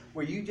recently,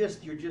 where you're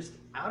just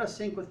out of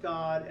sync with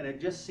God, and it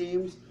just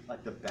seems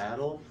like the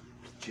battle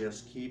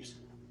just keeps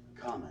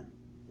coming,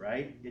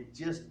 right? It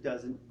just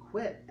doesn't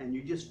quit, and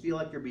you just feel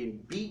like you're being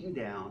beaten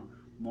down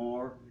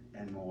more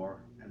and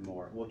more and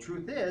more. Well,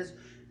 truth is,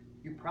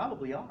 you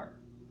probably are,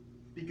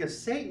 because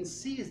Satan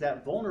sees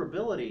that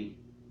vulnerability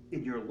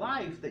in your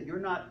life, that you're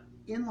not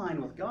in line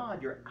with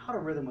God, you're out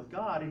of rhythm with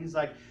God, and he's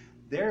like,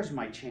 there's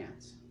my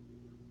chance.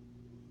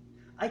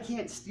 I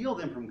can't steal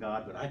them from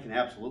God, but I can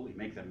absolutely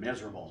make them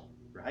miserable,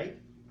 right?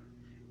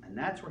 And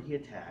that's where he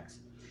attacks.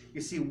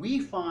 You see, we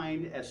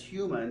find as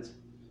humans,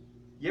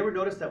 you ever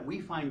notice that we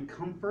find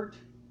comfort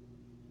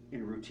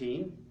in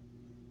routine,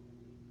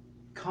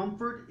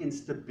 comfort in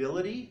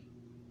stability,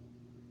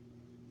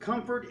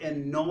 comfort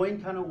in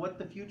knowing kind of what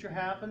the future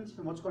happens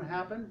and what's going to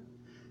happen?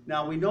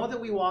 Now, we know that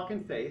we walk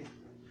in faith,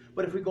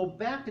 but if we go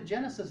back to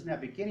Genesis in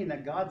that beginning,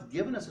 that God's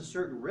given us a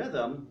certain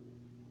rhythm,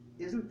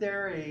 isn't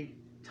there a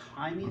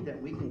timing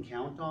that we can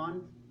count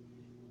on?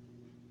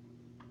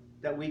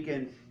 That we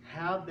can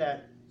have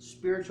that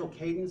spiritual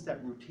cadence,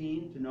 that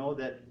routine, to know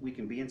that we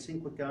can be in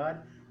sync with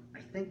God? I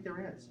think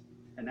there is.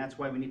 And that's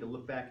why we need to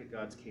look back at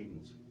God's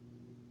cadence.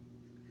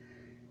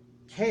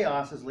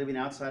 Chaos is living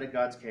outside of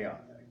God's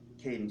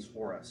cadence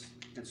for us.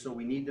 And so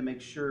we need to make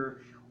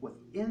sure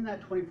within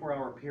that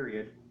 24-hour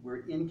period,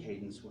 we're in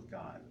cadence with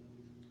God.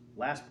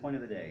 Last point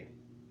of the day.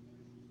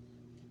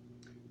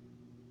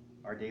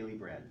 Our daily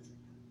bread.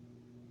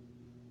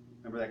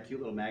 Remember that cute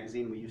little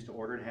magazine we used to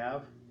order and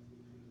have?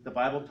 The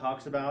Bible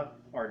talks about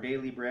our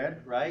daily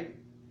bread, right?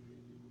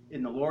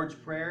 In the Lord's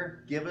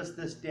Prayer, give us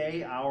this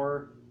day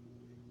our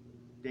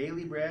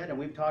daily bread, and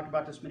we've talked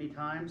about this many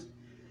times.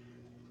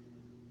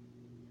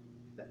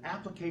 The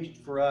application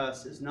for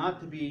us is not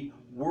to be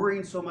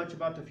worrying so much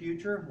about the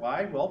future.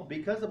 Why? Well,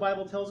 because the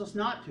Bible tells us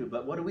not to,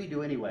 but what do we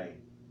do anyway?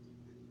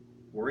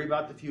 Worry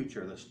about the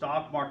future, the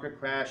stock market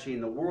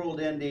crashing, the world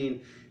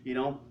ending,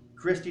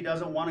 Christy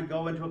doesn't want to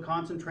go into a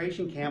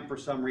concentration camp for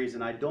some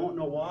reason. I don't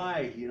know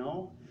why,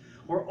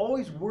 We're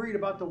always worried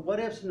about the what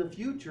ifs in the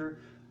future,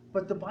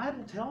 but the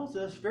Bible tells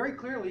us very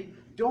clearly,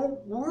 don't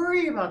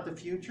worry about the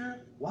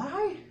future.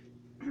 Why?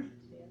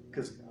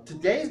 Because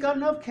today's got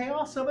enough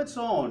chaos of its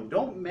own.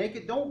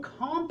 Don't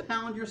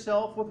compound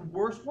yourself with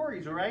worse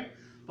worries, all right?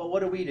 But what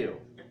do?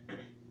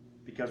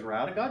 Because we're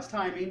out of God's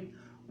timing,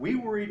 we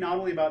worry not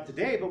only about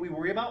today, but we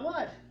worry about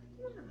what?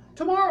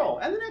 Tomorrow,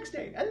 and the next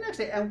day, and the next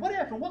day, and what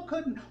if, and what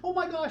couldn't. Oh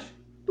my gosh,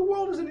 the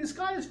world isn't, the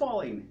sky is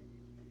falling.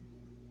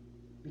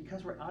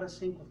 Because we're out of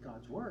sync with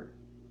God's Word.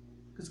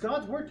 Because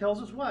God's Word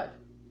tells us what?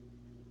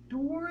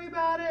 Don't worry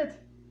about it.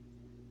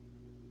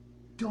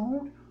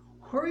 Don't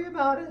worry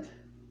about it.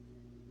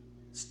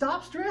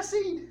 Stop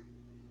stressing.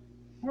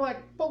 We're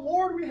like, but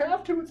Lord, we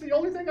have to. It's the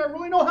only thing I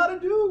really know how to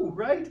do,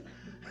 right?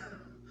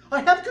 I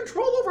have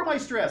control over my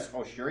stress.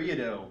 Oh, sure you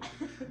do.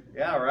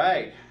 Yeah,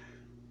 right.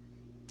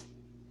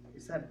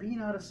 It's that being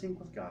out of sync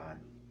with God.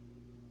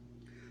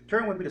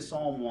 Turn with me to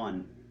Psalm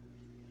 1.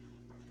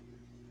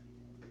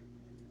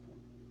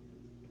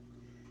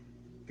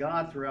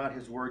 God, throughout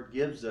His Word,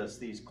 gives us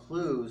these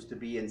clues to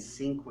be in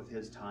sync with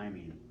His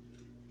timing.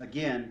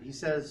 Again, He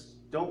says,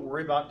 don't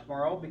worry about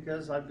tomorrow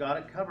because I've got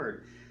it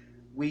covered.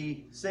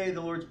 We say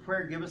the Lord's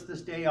Prayer, give us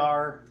this day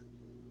our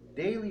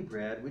daily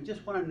bread. We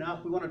just want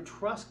enough. We want to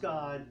trust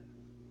God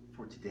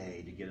for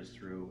today to get us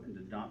through and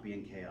to not be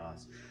in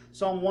chaos.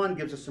 Psalm 1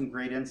 gives us some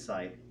great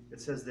insight. It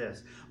says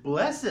this,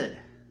 blessed.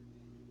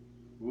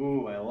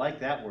 Ooh, I like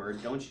that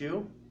word, don't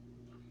you?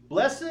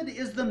 Blessed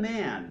is the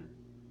man.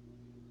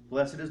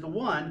 Blessed is the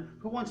one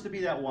who wants to be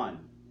that one.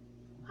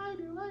 I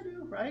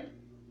do, right?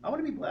 I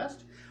want to be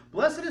blessed.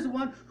 Blessed is the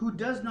one who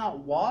does not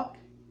walk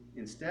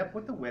in step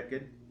with the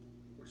wicked,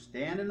 or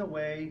stand in the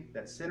way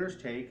that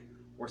sinners take,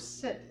 or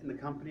sit in the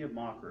company of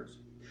mockers,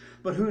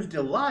 but whose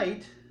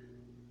delight,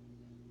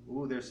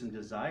 ooh, there's some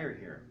desire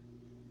here.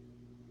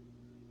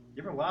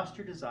 You ever lost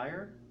your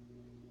desire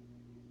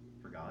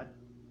for God?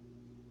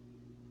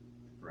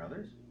 For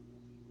others?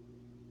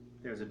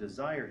 There's a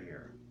desire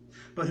here.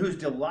 But whose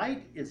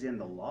delight is in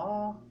the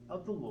law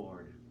of the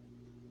Lord.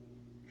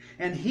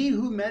 And he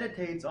who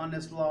meditates on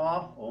this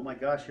law, oh my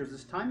gosh, here's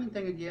this timing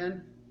thing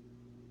again.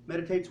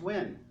 Meditates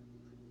when?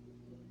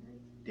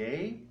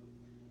 Day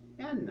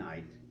and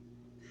night.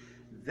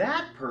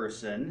 That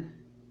person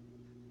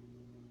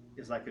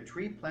is like a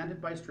tree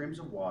planted by streams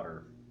of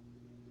water,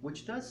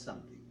 which does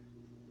something.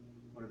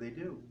 What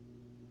do?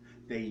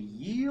 They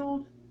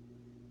yield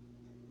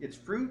its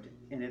fruit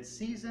in its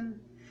season,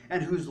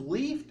 and whose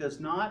leaf does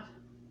not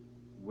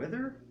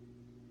wither.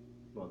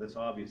 Well, this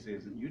obviously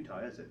isn't Utah,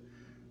 is it?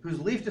 Whose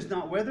leaf does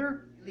not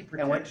wither,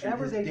 and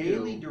whatever they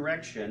daily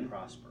direction,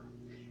 prosper.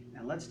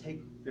 And let's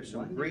take, there's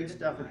some great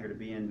stuff in here to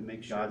be in to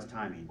make God's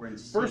timing.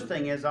 First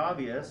thing is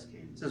obvious.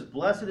 It says,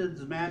 blessed is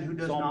the man who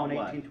does not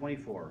what?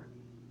 18:24.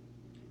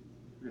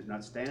 Does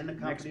not stand in the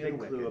company of the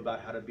wicked. Clue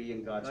about how to be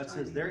in God's timing. It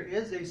says there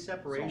is a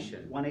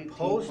separation.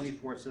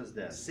 1:18:24 says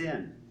this.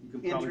 Sin.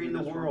 Entering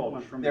the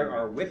world. There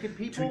are wicked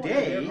people.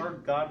 Today, there are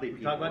godly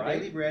people. Talk about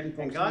daily bread,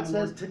 and God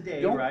says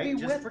today, don't be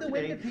with the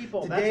wicked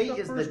people. Today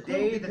is the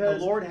day that the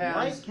Lord has.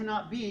 Light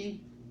cannot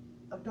be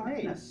of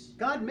darkness.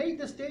 God made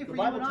this day for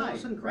you and I. The Bible tells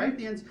us in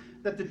Corinthians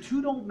that the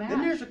two don't match.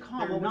 Then there's a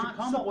comma. They're not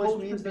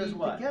supposed to be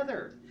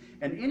together.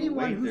 And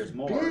anyone who's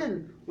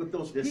been with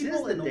those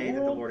people in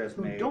the world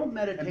who don't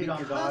meditate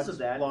on God's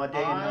law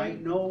day and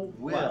night, know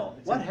well.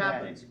 What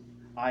happens?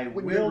 I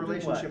will do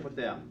relationship with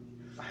them.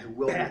 I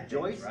will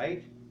rejoice,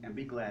 right, and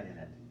be glad in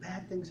it.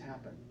 Bad things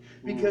happen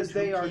because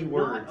they are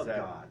not of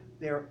God.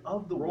 They are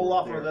of the roll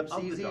off our lips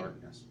easy.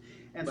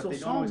 And so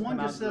Psalm 1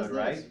 just says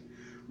this.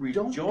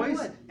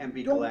 Rejoice and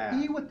be glad.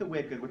 Don't be with the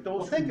wicked, with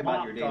those who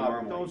mock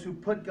God, with those who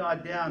put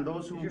God down,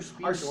 those who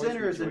are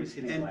sinners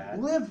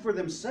and live for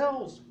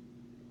themselves.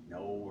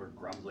 No, we're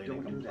grumbling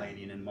and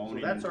complaining and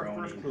moaning. So that's our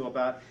first clue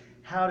about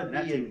how to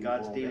be in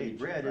God's daily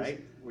bread,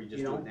 right?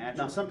 You know,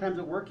 now sometimes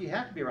at work you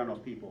have to be around those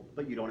people,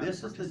 but you don't have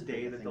to. This is the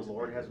day that the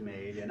Lord has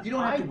made, and you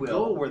don't have to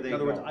go where they go.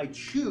 In other words, I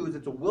choose.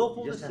 It's a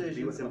willful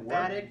decision. It's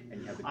emphatic.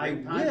 I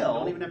will. You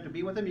don't even have to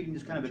be with them. You can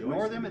just kind of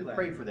ignore them and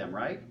pray for them,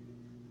 right?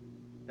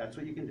 That's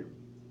what you can do.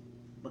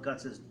 But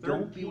God says,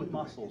 don't be with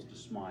muscles to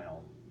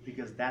smile,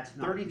 because that's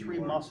 33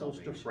 muscles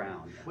to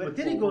frown. But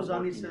then he goes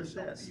on, he says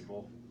this.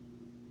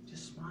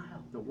 Just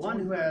smile. The one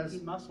who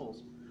has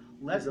muscles,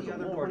 let the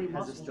other 20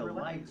 muscles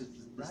delight,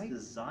 this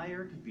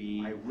desire to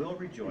be. I will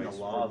rejoice. In the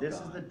law of this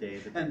is the day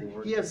that the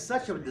Lord. He has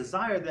such a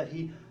desire that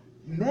he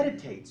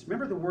meditates.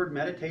 Remember the word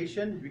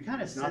meditation? We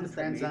kind of sense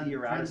that maybe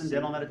you're out of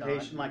transcendental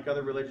meditation like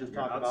other religions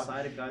talk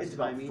about. It's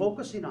about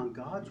focusing on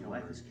God's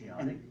word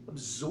and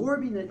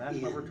absorbing it. That's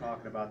what we're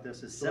talking about.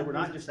 This is so we're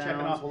not just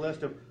checking off a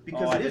list of,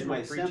 because it is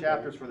my 3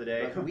 chapters for the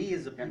day. We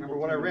as a can't remember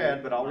what I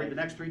read, but I'll read the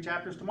next 3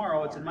 chapters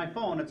tomorrow. It's in my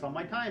phone. It's on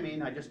my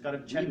timing. I just got to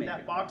check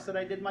that box that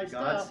I did my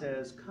stuff. God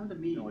says, come to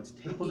me. No, it's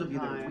those of you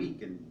that are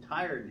weak and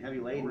tired and heavy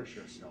laden, and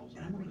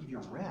I'm going to give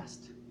you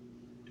rest.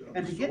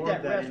 And to get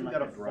that rest, we've got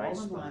to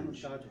fall in line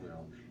with God's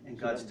will and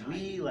God's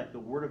timing. We, like the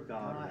Word of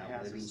God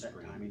has a set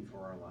timing for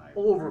our life.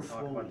 We'll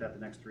talk about that the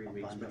next 3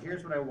 weeks. But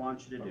here's what I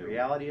want you to do. The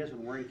reality is,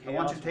 when we're in chaos, I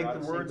want you to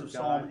take the words of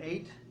Psalm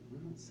 8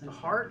 to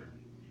heart.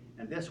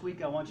 And this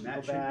week, I want you to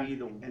go back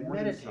and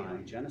meditate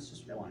on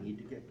Genesis 1. We need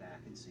to get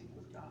back and sync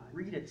with God.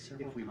 Read it several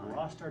times. If we've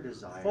lost our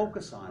desire,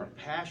 focus on our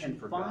passion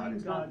for God.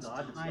 It's not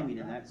God's timing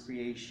in that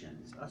creation.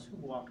 It's us who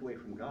walked away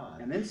from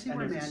God. And then see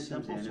where man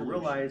comes in and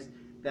realize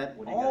that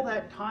all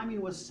that timing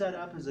was set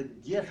up as a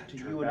gift to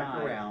you and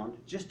I, around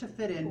just to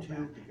fit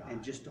into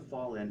and just to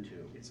fall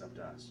into. It's up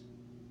to us.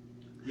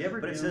 You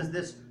ever? But it says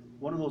this: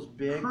 one of those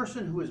big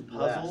person who is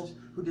puzzled,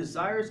 who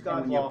desires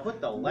God's law. You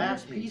put the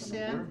last piece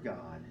in the Word of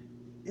God.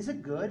 Is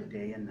it good?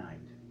 Day and night.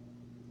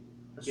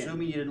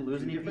 Assuming you didn't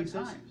lose any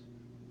pieces.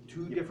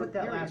 Two different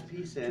that last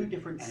piece in 2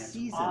 different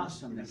seasons.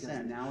 Awesome, because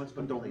now it's.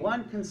 But the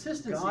one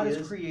consistency God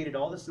has created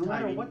all this. No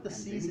matter what the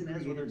season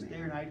is, whether it's day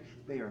or night,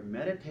 they are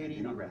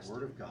meditating on the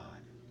Word of God.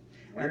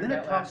 And then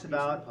it talks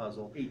about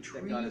a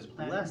tree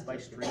planted by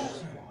streams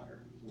of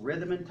water.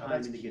 Rhythm and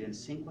timing to get in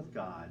sync with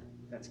God.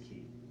 That's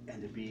key. And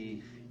to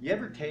be, you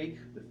ever take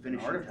an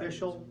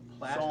artificial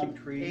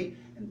plastic tree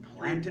and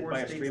plant it by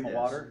a stream of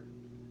water?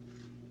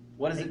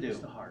 What does it do?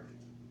 The heart.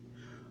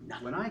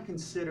 When I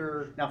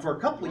consider, now for a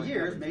couple of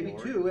years, maybe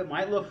 2, it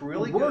might look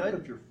really good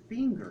of your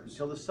fingers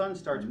until the sun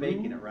starts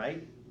baking it,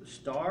 right? The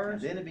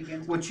stars, and then it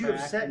begins to you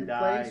have set in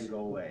place and go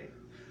away.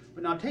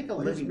 But now take a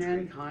living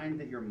mankind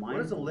that your mind.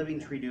 What does a living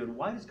tree do, and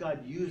why does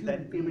God use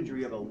that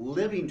imagery of a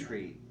living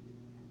tree?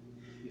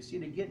 You see,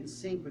 to get in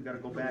sync, we've got to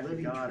go The back to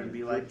living God tree, and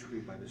be a like, good tree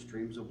by the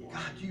streams of water.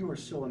 God, you are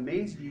so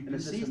amazing. You And do the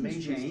this seasons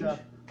amazing change.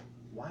 stuff.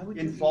 Why would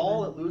you In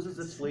fall, even it loses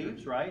its consider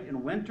leaves, right?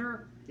 In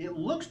winter, it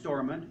looks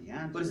dormant. The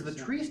answer But is is the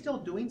simple. tree still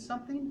doing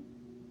something?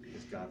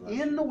 Because God loves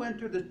In you. the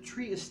winter, the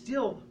tree is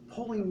still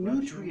pulling God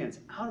loves nutrients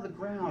out of the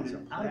ground He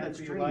has and a out of plan that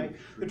for your stream.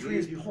 life, The tree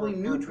is created you for a pulling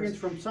purpose. nutrients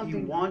from He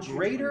something wants you to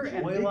greater and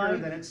enjoy bigger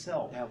life, than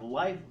itself. to have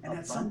life And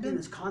that's abundant. something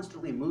that's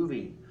constantly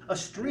moving. A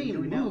stream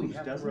doing that, we moves,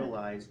 have to doesn't it?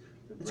 realize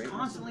the It's greatness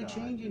constantly of God,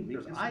 changing. the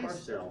There's meekness of ice, there's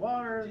ourselves.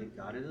 water, Take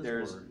God at His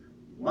there's word,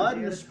 mud one in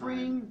day the at a time,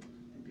 spring.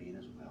 and being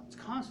His will. It's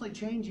constantly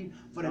changing,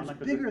 but Sound it's like a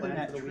good bigger than plan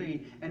that for the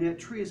tree, and that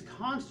tree is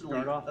constantly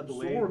Start off the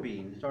way-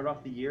 absorbing Start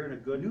off the year in a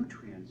good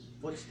nutrients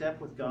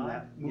footstep with from God,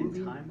 that in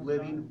moving, time with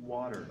living God.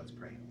 water. Let's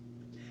pray.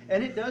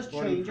 And it does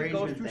Lord, we change, it praise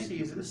goes you and through thank you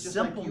for seasons, the just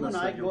like you simpleness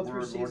and I of your go through word,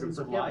 Lord, seasons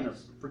and of life.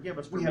 forgive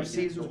us for We have making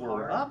it seasons so where we're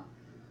hard. up.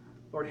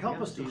 Lord, help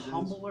have us to seasons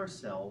humble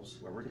ourselves,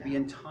 where we're to be down.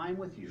 in time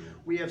with you,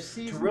 We have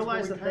seasons to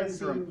realize where that we kinda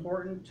things are seem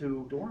important,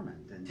 to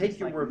dormant and take just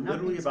your like word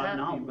literally nothing's about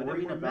happening, not but if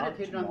worrying we're about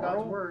meditating on tomorrow.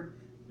 God's word,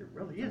 there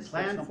really is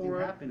plan something for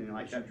it, happening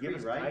like that that you give tree,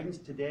 us right? guidance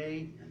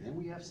today, And then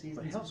we have seasons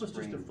but help of us just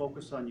to spring,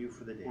 focus on you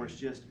for the day. where it's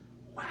just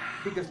wow.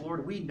 Because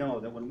Lord, we know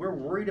that when we're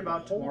worried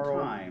about The whole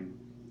tomorrow time,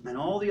 and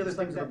all the other just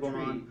like things that are that going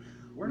tree, on,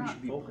 we're we not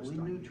should be focused pulling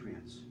on you.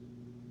 nutrients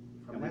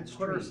from And we that put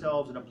stream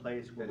ourselves in a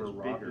place where that we're is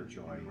bigger, bigger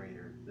joy and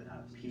greater than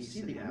us. You peace see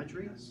and the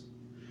imagery? happiness.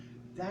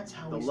 That's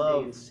how The we love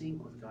stay in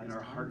sync with God. in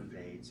our heart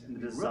fades, and and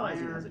the the desire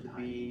desire to to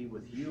be be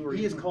with you or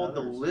He is even with called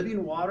the others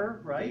living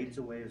water, right? fades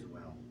away as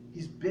well.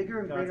 He's bigger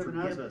and God, greater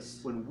than forgive us.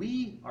 us When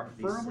we are of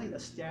these firmly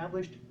sins.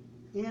 established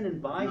in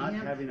and by Not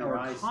Him, having and our we're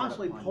eyes set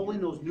constantly upon pulling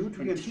you. those And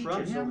nutrients teach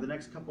from us Him over the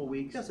next couple of It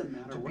weeks doesn't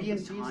matter to what be the in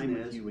season time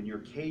with is. you and your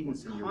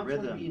cadence and your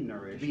Constantly rhythm, being to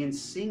nourished, be in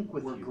sync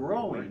with we're you,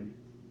 growing. Lord,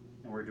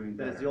 and we're doing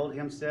That better. as the old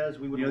hymn says,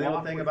 we would You know the old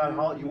walk thing with about you,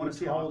 how you you want would to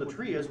see how old a talk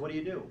tree with is, you. what do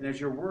you do? And as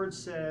your word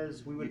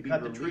says, we You would be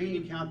cut the tree and you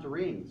relieved count the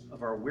rings.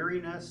 of our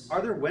weariness,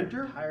 Are there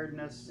winter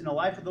tiredness, in the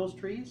life of those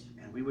trees?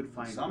 and we would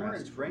find Summer and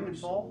rest spring for and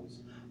our fall?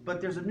 souls.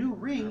 But there's a new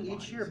ring Our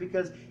each year bodies.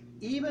 because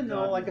even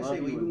God, though, like I we say, love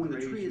you even and when the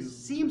praise tree you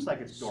seems like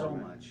it's so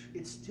dormant, much.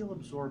 it's still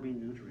absorbing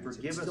nutrients.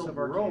 Forgive it's us still of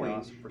our growing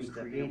chaos for and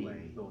stepping creating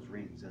away. those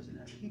rings, isn't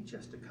it? Teach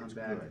us to come It's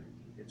back. good.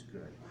 It's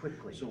good.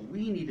 Quickly. So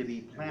we need to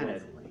be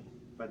planted willfully.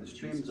 by the In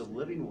streams Jesus' of name.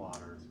 living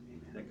water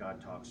Amen. that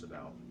God talks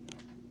about.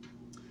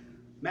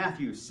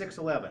 Matthew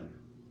 6:11.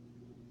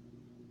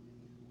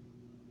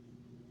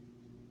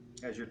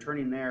 As you're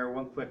turning there,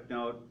 one quick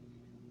note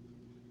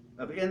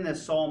of in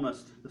this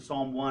psalmist, the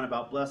Psalm 1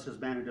 about blessed is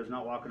man who does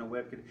not walk in the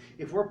wicked.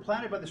 If we're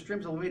planted by the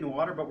streams of living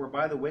water, but we're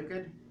by the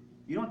wicked,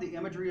 you know what the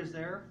imagery is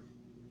there?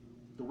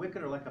 The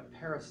wicked are like a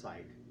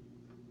parasite.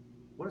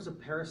 What does a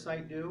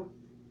parasite do?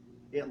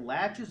 It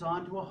latches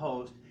onto a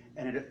host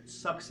and it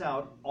sucks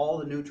out all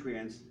the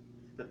nutrients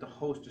that the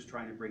host is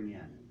trying to bring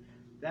in.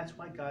 That's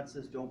why God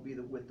says don't be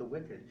with the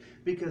wicked,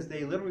 because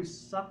they literally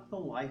suck the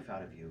life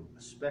out of you,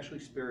 especially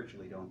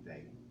spiritually, don't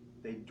they?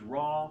 They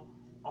draw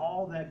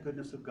all that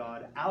goodness of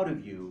God out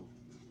of you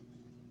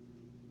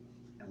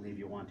and leave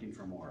you wanting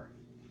for more.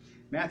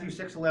 Matthew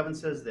 6:11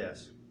 says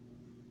this.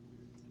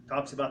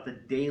 Talks about the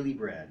daily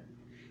bread.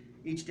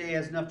 Each day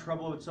has enough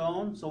trouble of its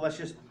own, so let's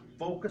just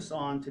focus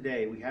on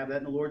today. We have that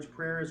in the Lord's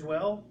Prayer as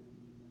well.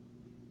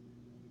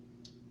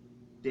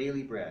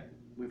 Daily bread.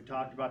 We've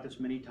talked about this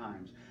many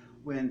times.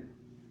 When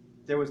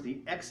there was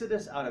the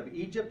exodus out of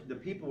Egypt, the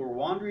people were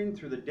wandering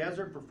through the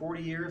desert for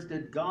 40 years.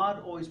 Did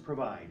God always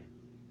provide?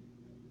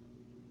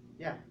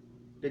 Yeah.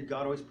 Did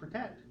God always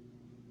protect?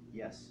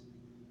 Yes.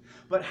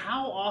 But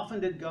how often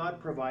did God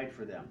provide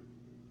for them?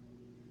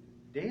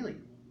 Daily.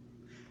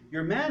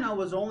 Your manna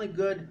was only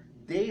good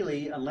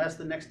daily unless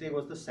the next day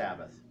was the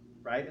Sabbath,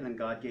 right? And then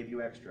God gave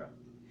you extra.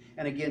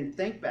 And again,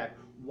 think back.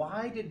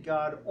 Why did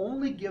God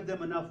only give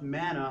them enough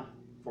manna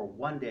for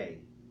one day?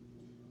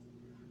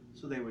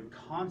 So they would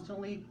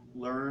constantly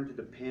learn to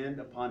depend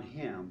upon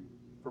Him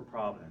for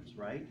providence,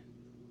 right?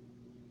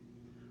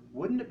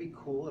 Wouldn't it be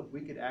cool if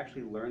we could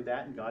actually learn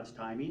that in God's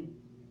timing?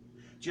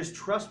 Just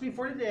trust me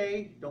for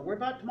today. Don't worry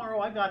about tomorrow.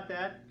 I got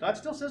that. God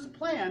still says a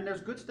plan.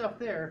 There's good stuff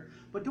there.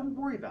 But don't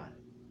worry about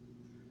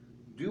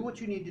it. Do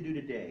what you need to do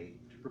today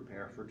to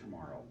prepare for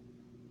tomorrow.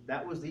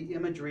 That was the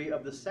imagery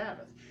of the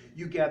Sabbath.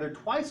 You gathered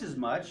twice as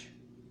much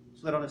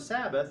so that on a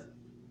Sabbath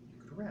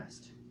you could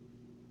rest.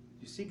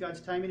 You see God's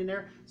timing in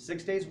there?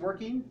 6 days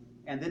working,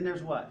 and then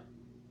there's what?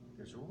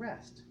 There's a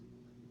rest.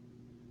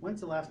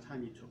 When's the last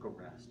time you took a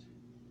rest?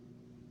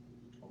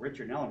 Well,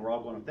 Richard and Ellen were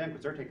all going with them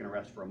because they're taking a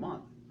rest for a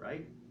month,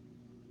 right?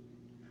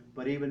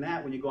 But even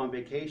that, when you go on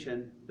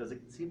vacation, does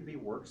it seem to be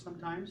work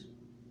sometimes?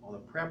 All the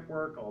prep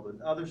work, all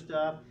the other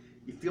stuff.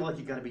 You feel like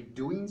you got to be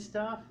doing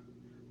stuff.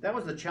 That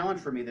was the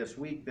challenge for me this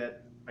week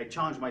that I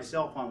challenged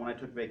myself on when I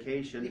took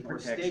vacation or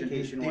protection, staycation.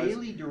 his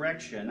Daily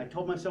direction. I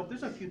told myself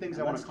there's a few things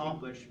I want to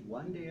accomplish,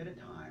 one day at a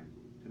time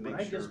to but make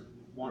I sure just we're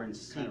want in to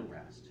sync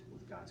rest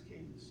with God's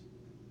cadence.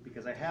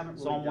 because I haven't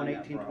really Psalm done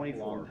that for a 118:24.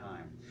 long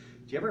time.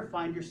 Do you ever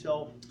find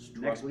yourself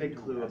Next struggling big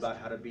to clue rest? about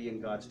how to be in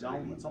God's No,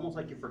 timing. it's almost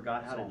like you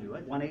forgot how to do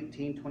it.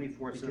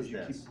 118:24 says Because you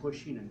this. keep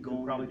pushing and You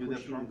going, probably and do this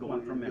pushing and from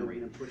going from and memory.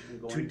 building and pushing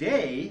and going.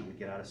 Today, And we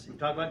get out of sync. we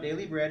talk about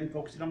daily bread and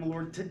focusing on the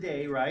Lord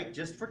today, right?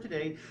 Just for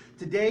today.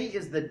 Today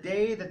is the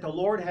day that the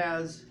Lord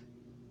has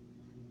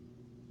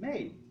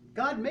made.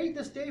 God made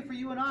this day for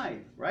you and I,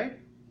 right?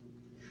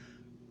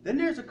 Then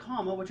there's a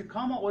comma, which a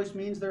comma always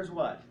means there's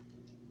what?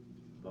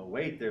 But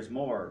wait, there's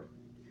more.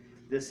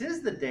 This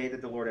is the day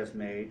that the Lord has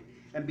made,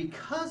 and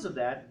because of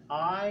that,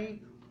 I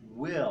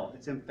will,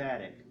 it's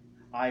emphatic,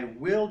 I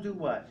will do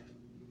what?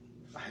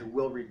 I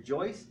will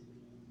rejoice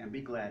and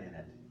be glad in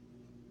it.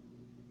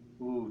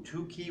 Ooh,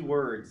 two key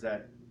words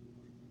that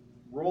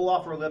roll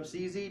off our lips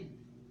easy,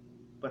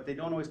 but they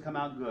don't always come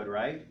out good,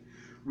 right?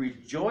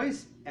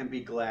 Rejoice and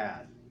be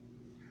glad.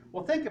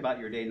 Well, think about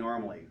your day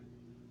normally.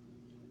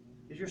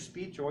 Is your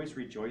speech always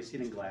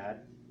rejoicing and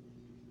glad?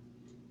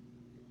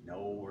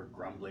 No, we're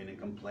grumbling and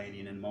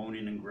complaining and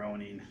moaning and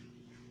groaning.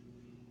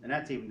 And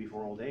that's even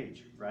before old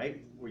age,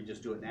 right? Where you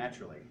just do it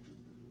naturally.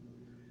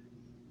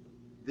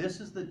 This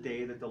is the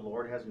day that the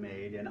Lord has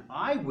made, and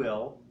I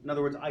will, in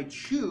other words, I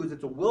choose,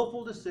 it's a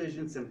willful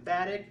decision, it's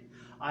emphatic,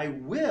 I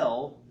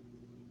will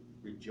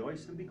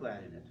rejoice and be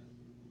glad in it.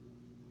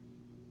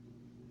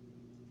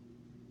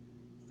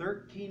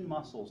 13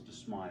 muscles to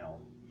smile,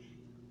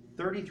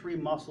 33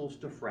 muscles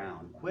to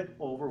frown. Quit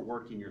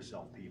overworking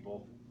yourself,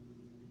 people.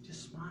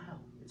 Just smile.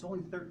 It's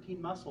only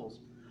 13 muscles.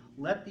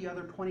 Let the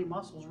other 20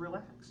 muscles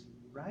relax,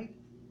 right?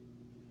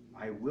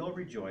 I will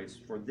rejoice,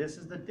 for this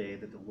is the day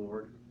that the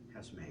Lord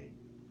has made.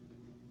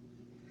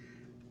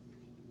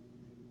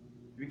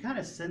 You kind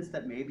of sense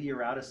that maybe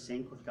you're out of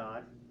sync with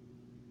God?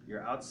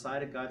 You're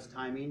outside of God's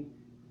timing,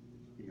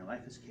 and your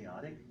life is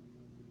chaotic?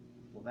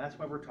 Well, that's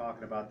why we're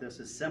talking about this,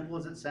 as simple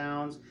as it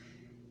sounds,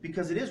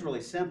 because it is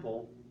really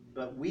simple,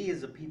 but we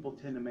as a people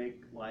tend to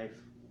make life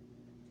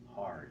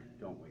hard,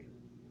 don't we?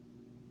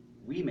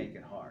 We make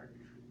it hard.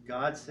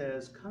 God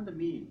says, come to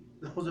me,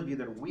 those of you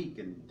that are weak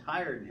and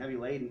tired and heavy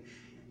laden,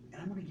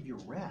 and I'm going to give you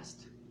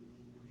rest.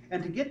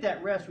 And to get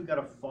that rest, we've got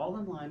to fall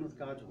in line with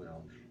God's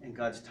will and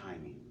God's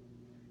timing.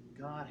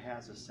 God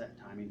has a set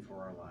timing for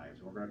our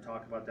lives. We're going to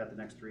talk about that the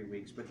next 3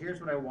 weeks. But here's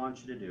what I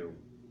want you to do.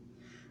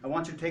 I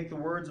want you to take the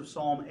words of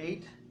Psalm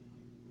 8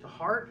 to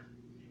heart.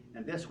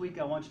 And this week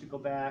I want you to go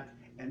back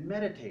and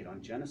meditate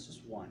on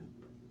Genesis 1.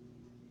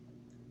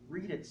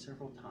 Read it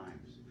several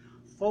times.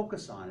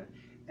 Focus on it.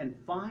 And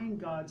find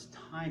God's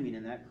timing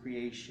in that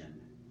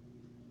creation.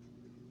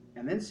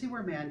 And then see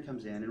where man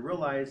comes in and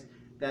realize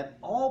that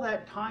all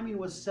that timing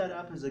was set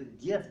up as a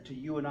gift to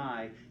you and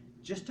I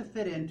just to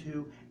fit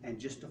into and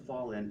just to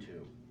fall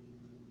into.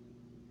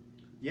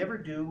 You ever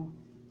do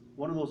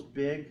one of those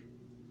big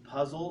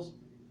puzzles,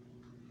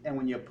 and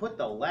when you put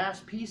the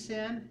last piece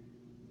in,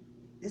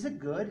 is it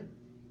good?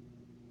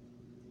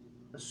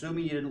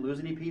 Assuming you didn't lose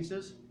any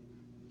pieces.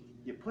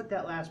 You put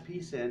that last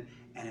piece in,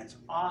 and it's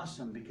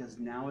awesome because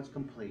now it's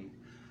complete.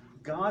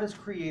 God has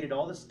created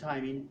all this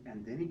timing,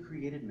 and then he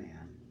created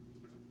man,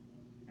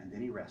 and then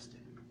he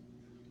rested.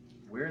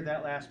 We're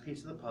that last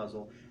piece of the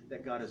puzzle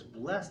that God has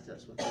blessed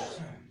us with this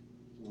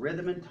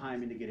rhythm and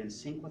timing to get in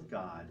sync with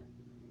God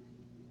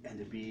and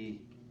to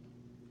be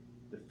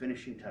the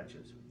finishing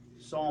touches.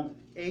 Psalm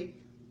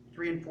 8,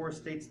 3 and 4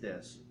 states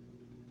this.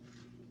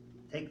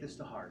 Take this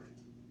to heart.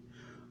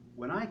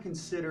 When I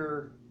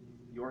consider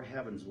your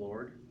heavens,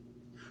 Lord,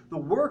 the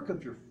work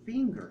of your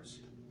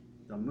fingers,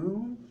 the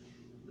moon,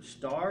 the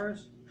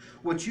stars,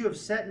 what you have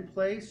set in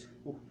place,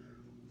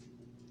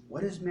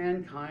 what is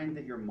mankind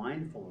that you're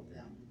mindful of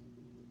them?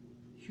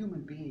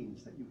 Human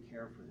beings that you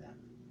care for them.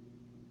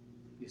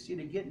 You see,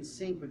 to get in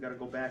sync, we've got to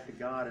go back to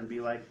God and be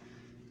like,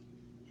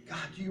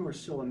 God, you are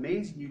so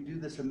amazing. You do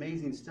this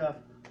amazing stuff.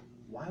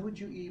 Why would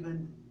you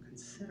even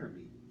consider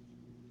me?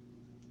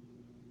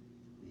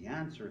 The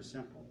answer is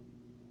simple.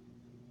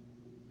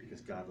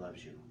 Because God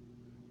loves you.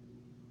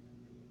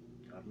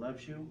 God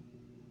loves you.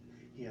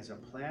 He has a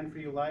plan for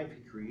your life.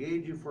 He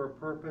created you for a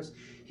purpose.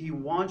 He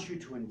wants you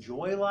to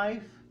enjoy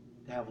life,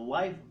 to have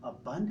life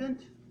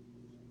abundant.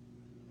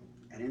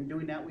 And in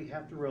doing that, we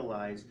have to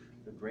realize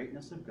the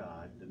greatness of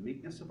God, the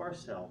meekness of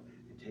ourselves,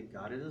 and take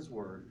God at his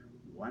word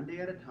one day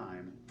at a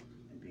time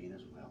and be in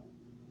his will.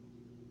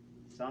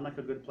 Sound like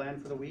a good plan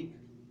for the week?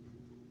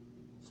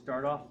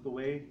 Start off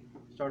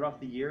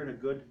the year in a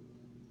good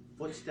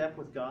footstep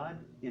with God,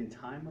 in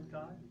time with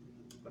God?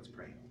 Let's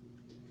pray.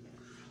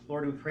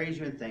 Lord, we praise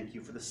you and thank you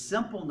for the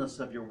simpleness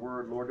of your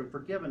word, Lord, and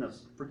forgive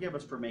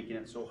us for making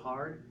it so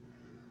hard.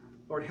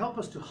 Lord, help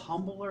us to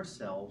humble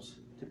ourselves,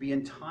 to be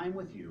in time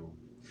with you,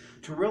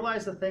 to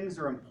realize the things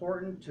that are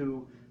important,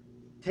 to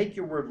take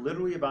your word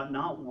literally about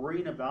not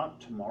worrying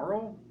about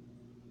tomorrow.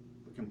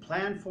 We can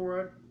plan for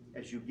it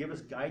as you give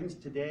us guidance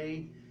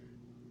today,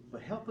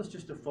 but help us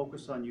just to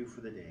focus on you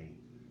for the day.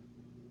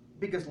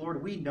 Because,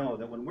 Lord, we know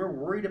that when we're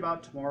worried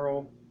about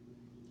tomorrow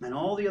and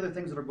all the other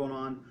things that are going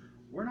on,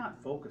 we're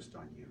not focused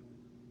on you.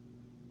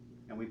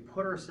 And we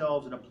put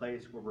ourselves in a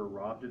place where we're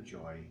robbed of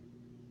joy,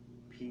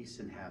 peace,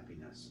 and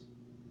happiness.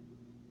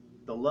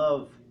 The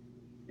love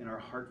and our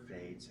heart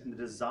fades, and the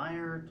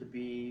desire to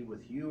be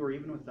with you or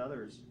even with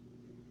others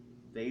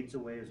fades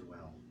away as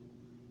well.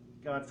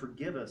 God,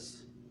 forgive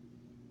us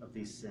of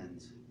these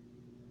sins,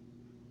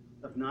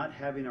 of not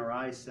having our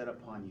eyes set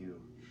upon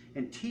you,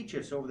 and teach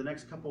us over the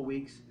next couple of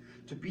weeks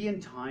to be in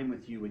time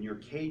with you, in your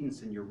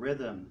cadence and your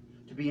rhythm,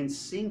 to be in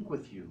sync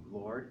with you,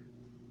 Lord.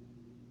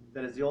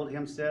 That as the old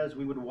hymn says,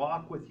 we would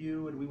walk with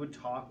you and we would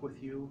talk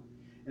with you.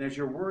 And as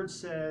your word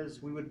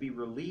says, we would be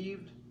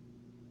relieved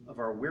of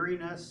our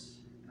weariness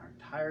and our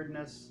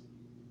tiredness,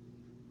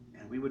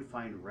 and we would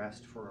find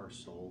rest for our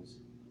souls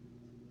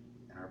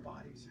and our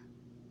bodies.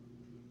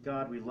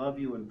 God, we love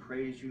you and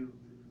praise you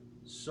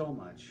so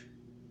much.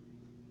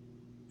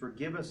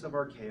 Forgive us of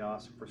our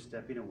chaos for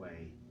stepping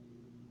away,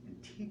 and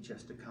teach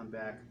us to come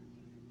back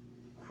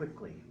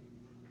quickly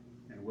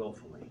and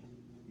willfully.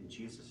 In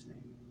Jesus'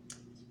 name.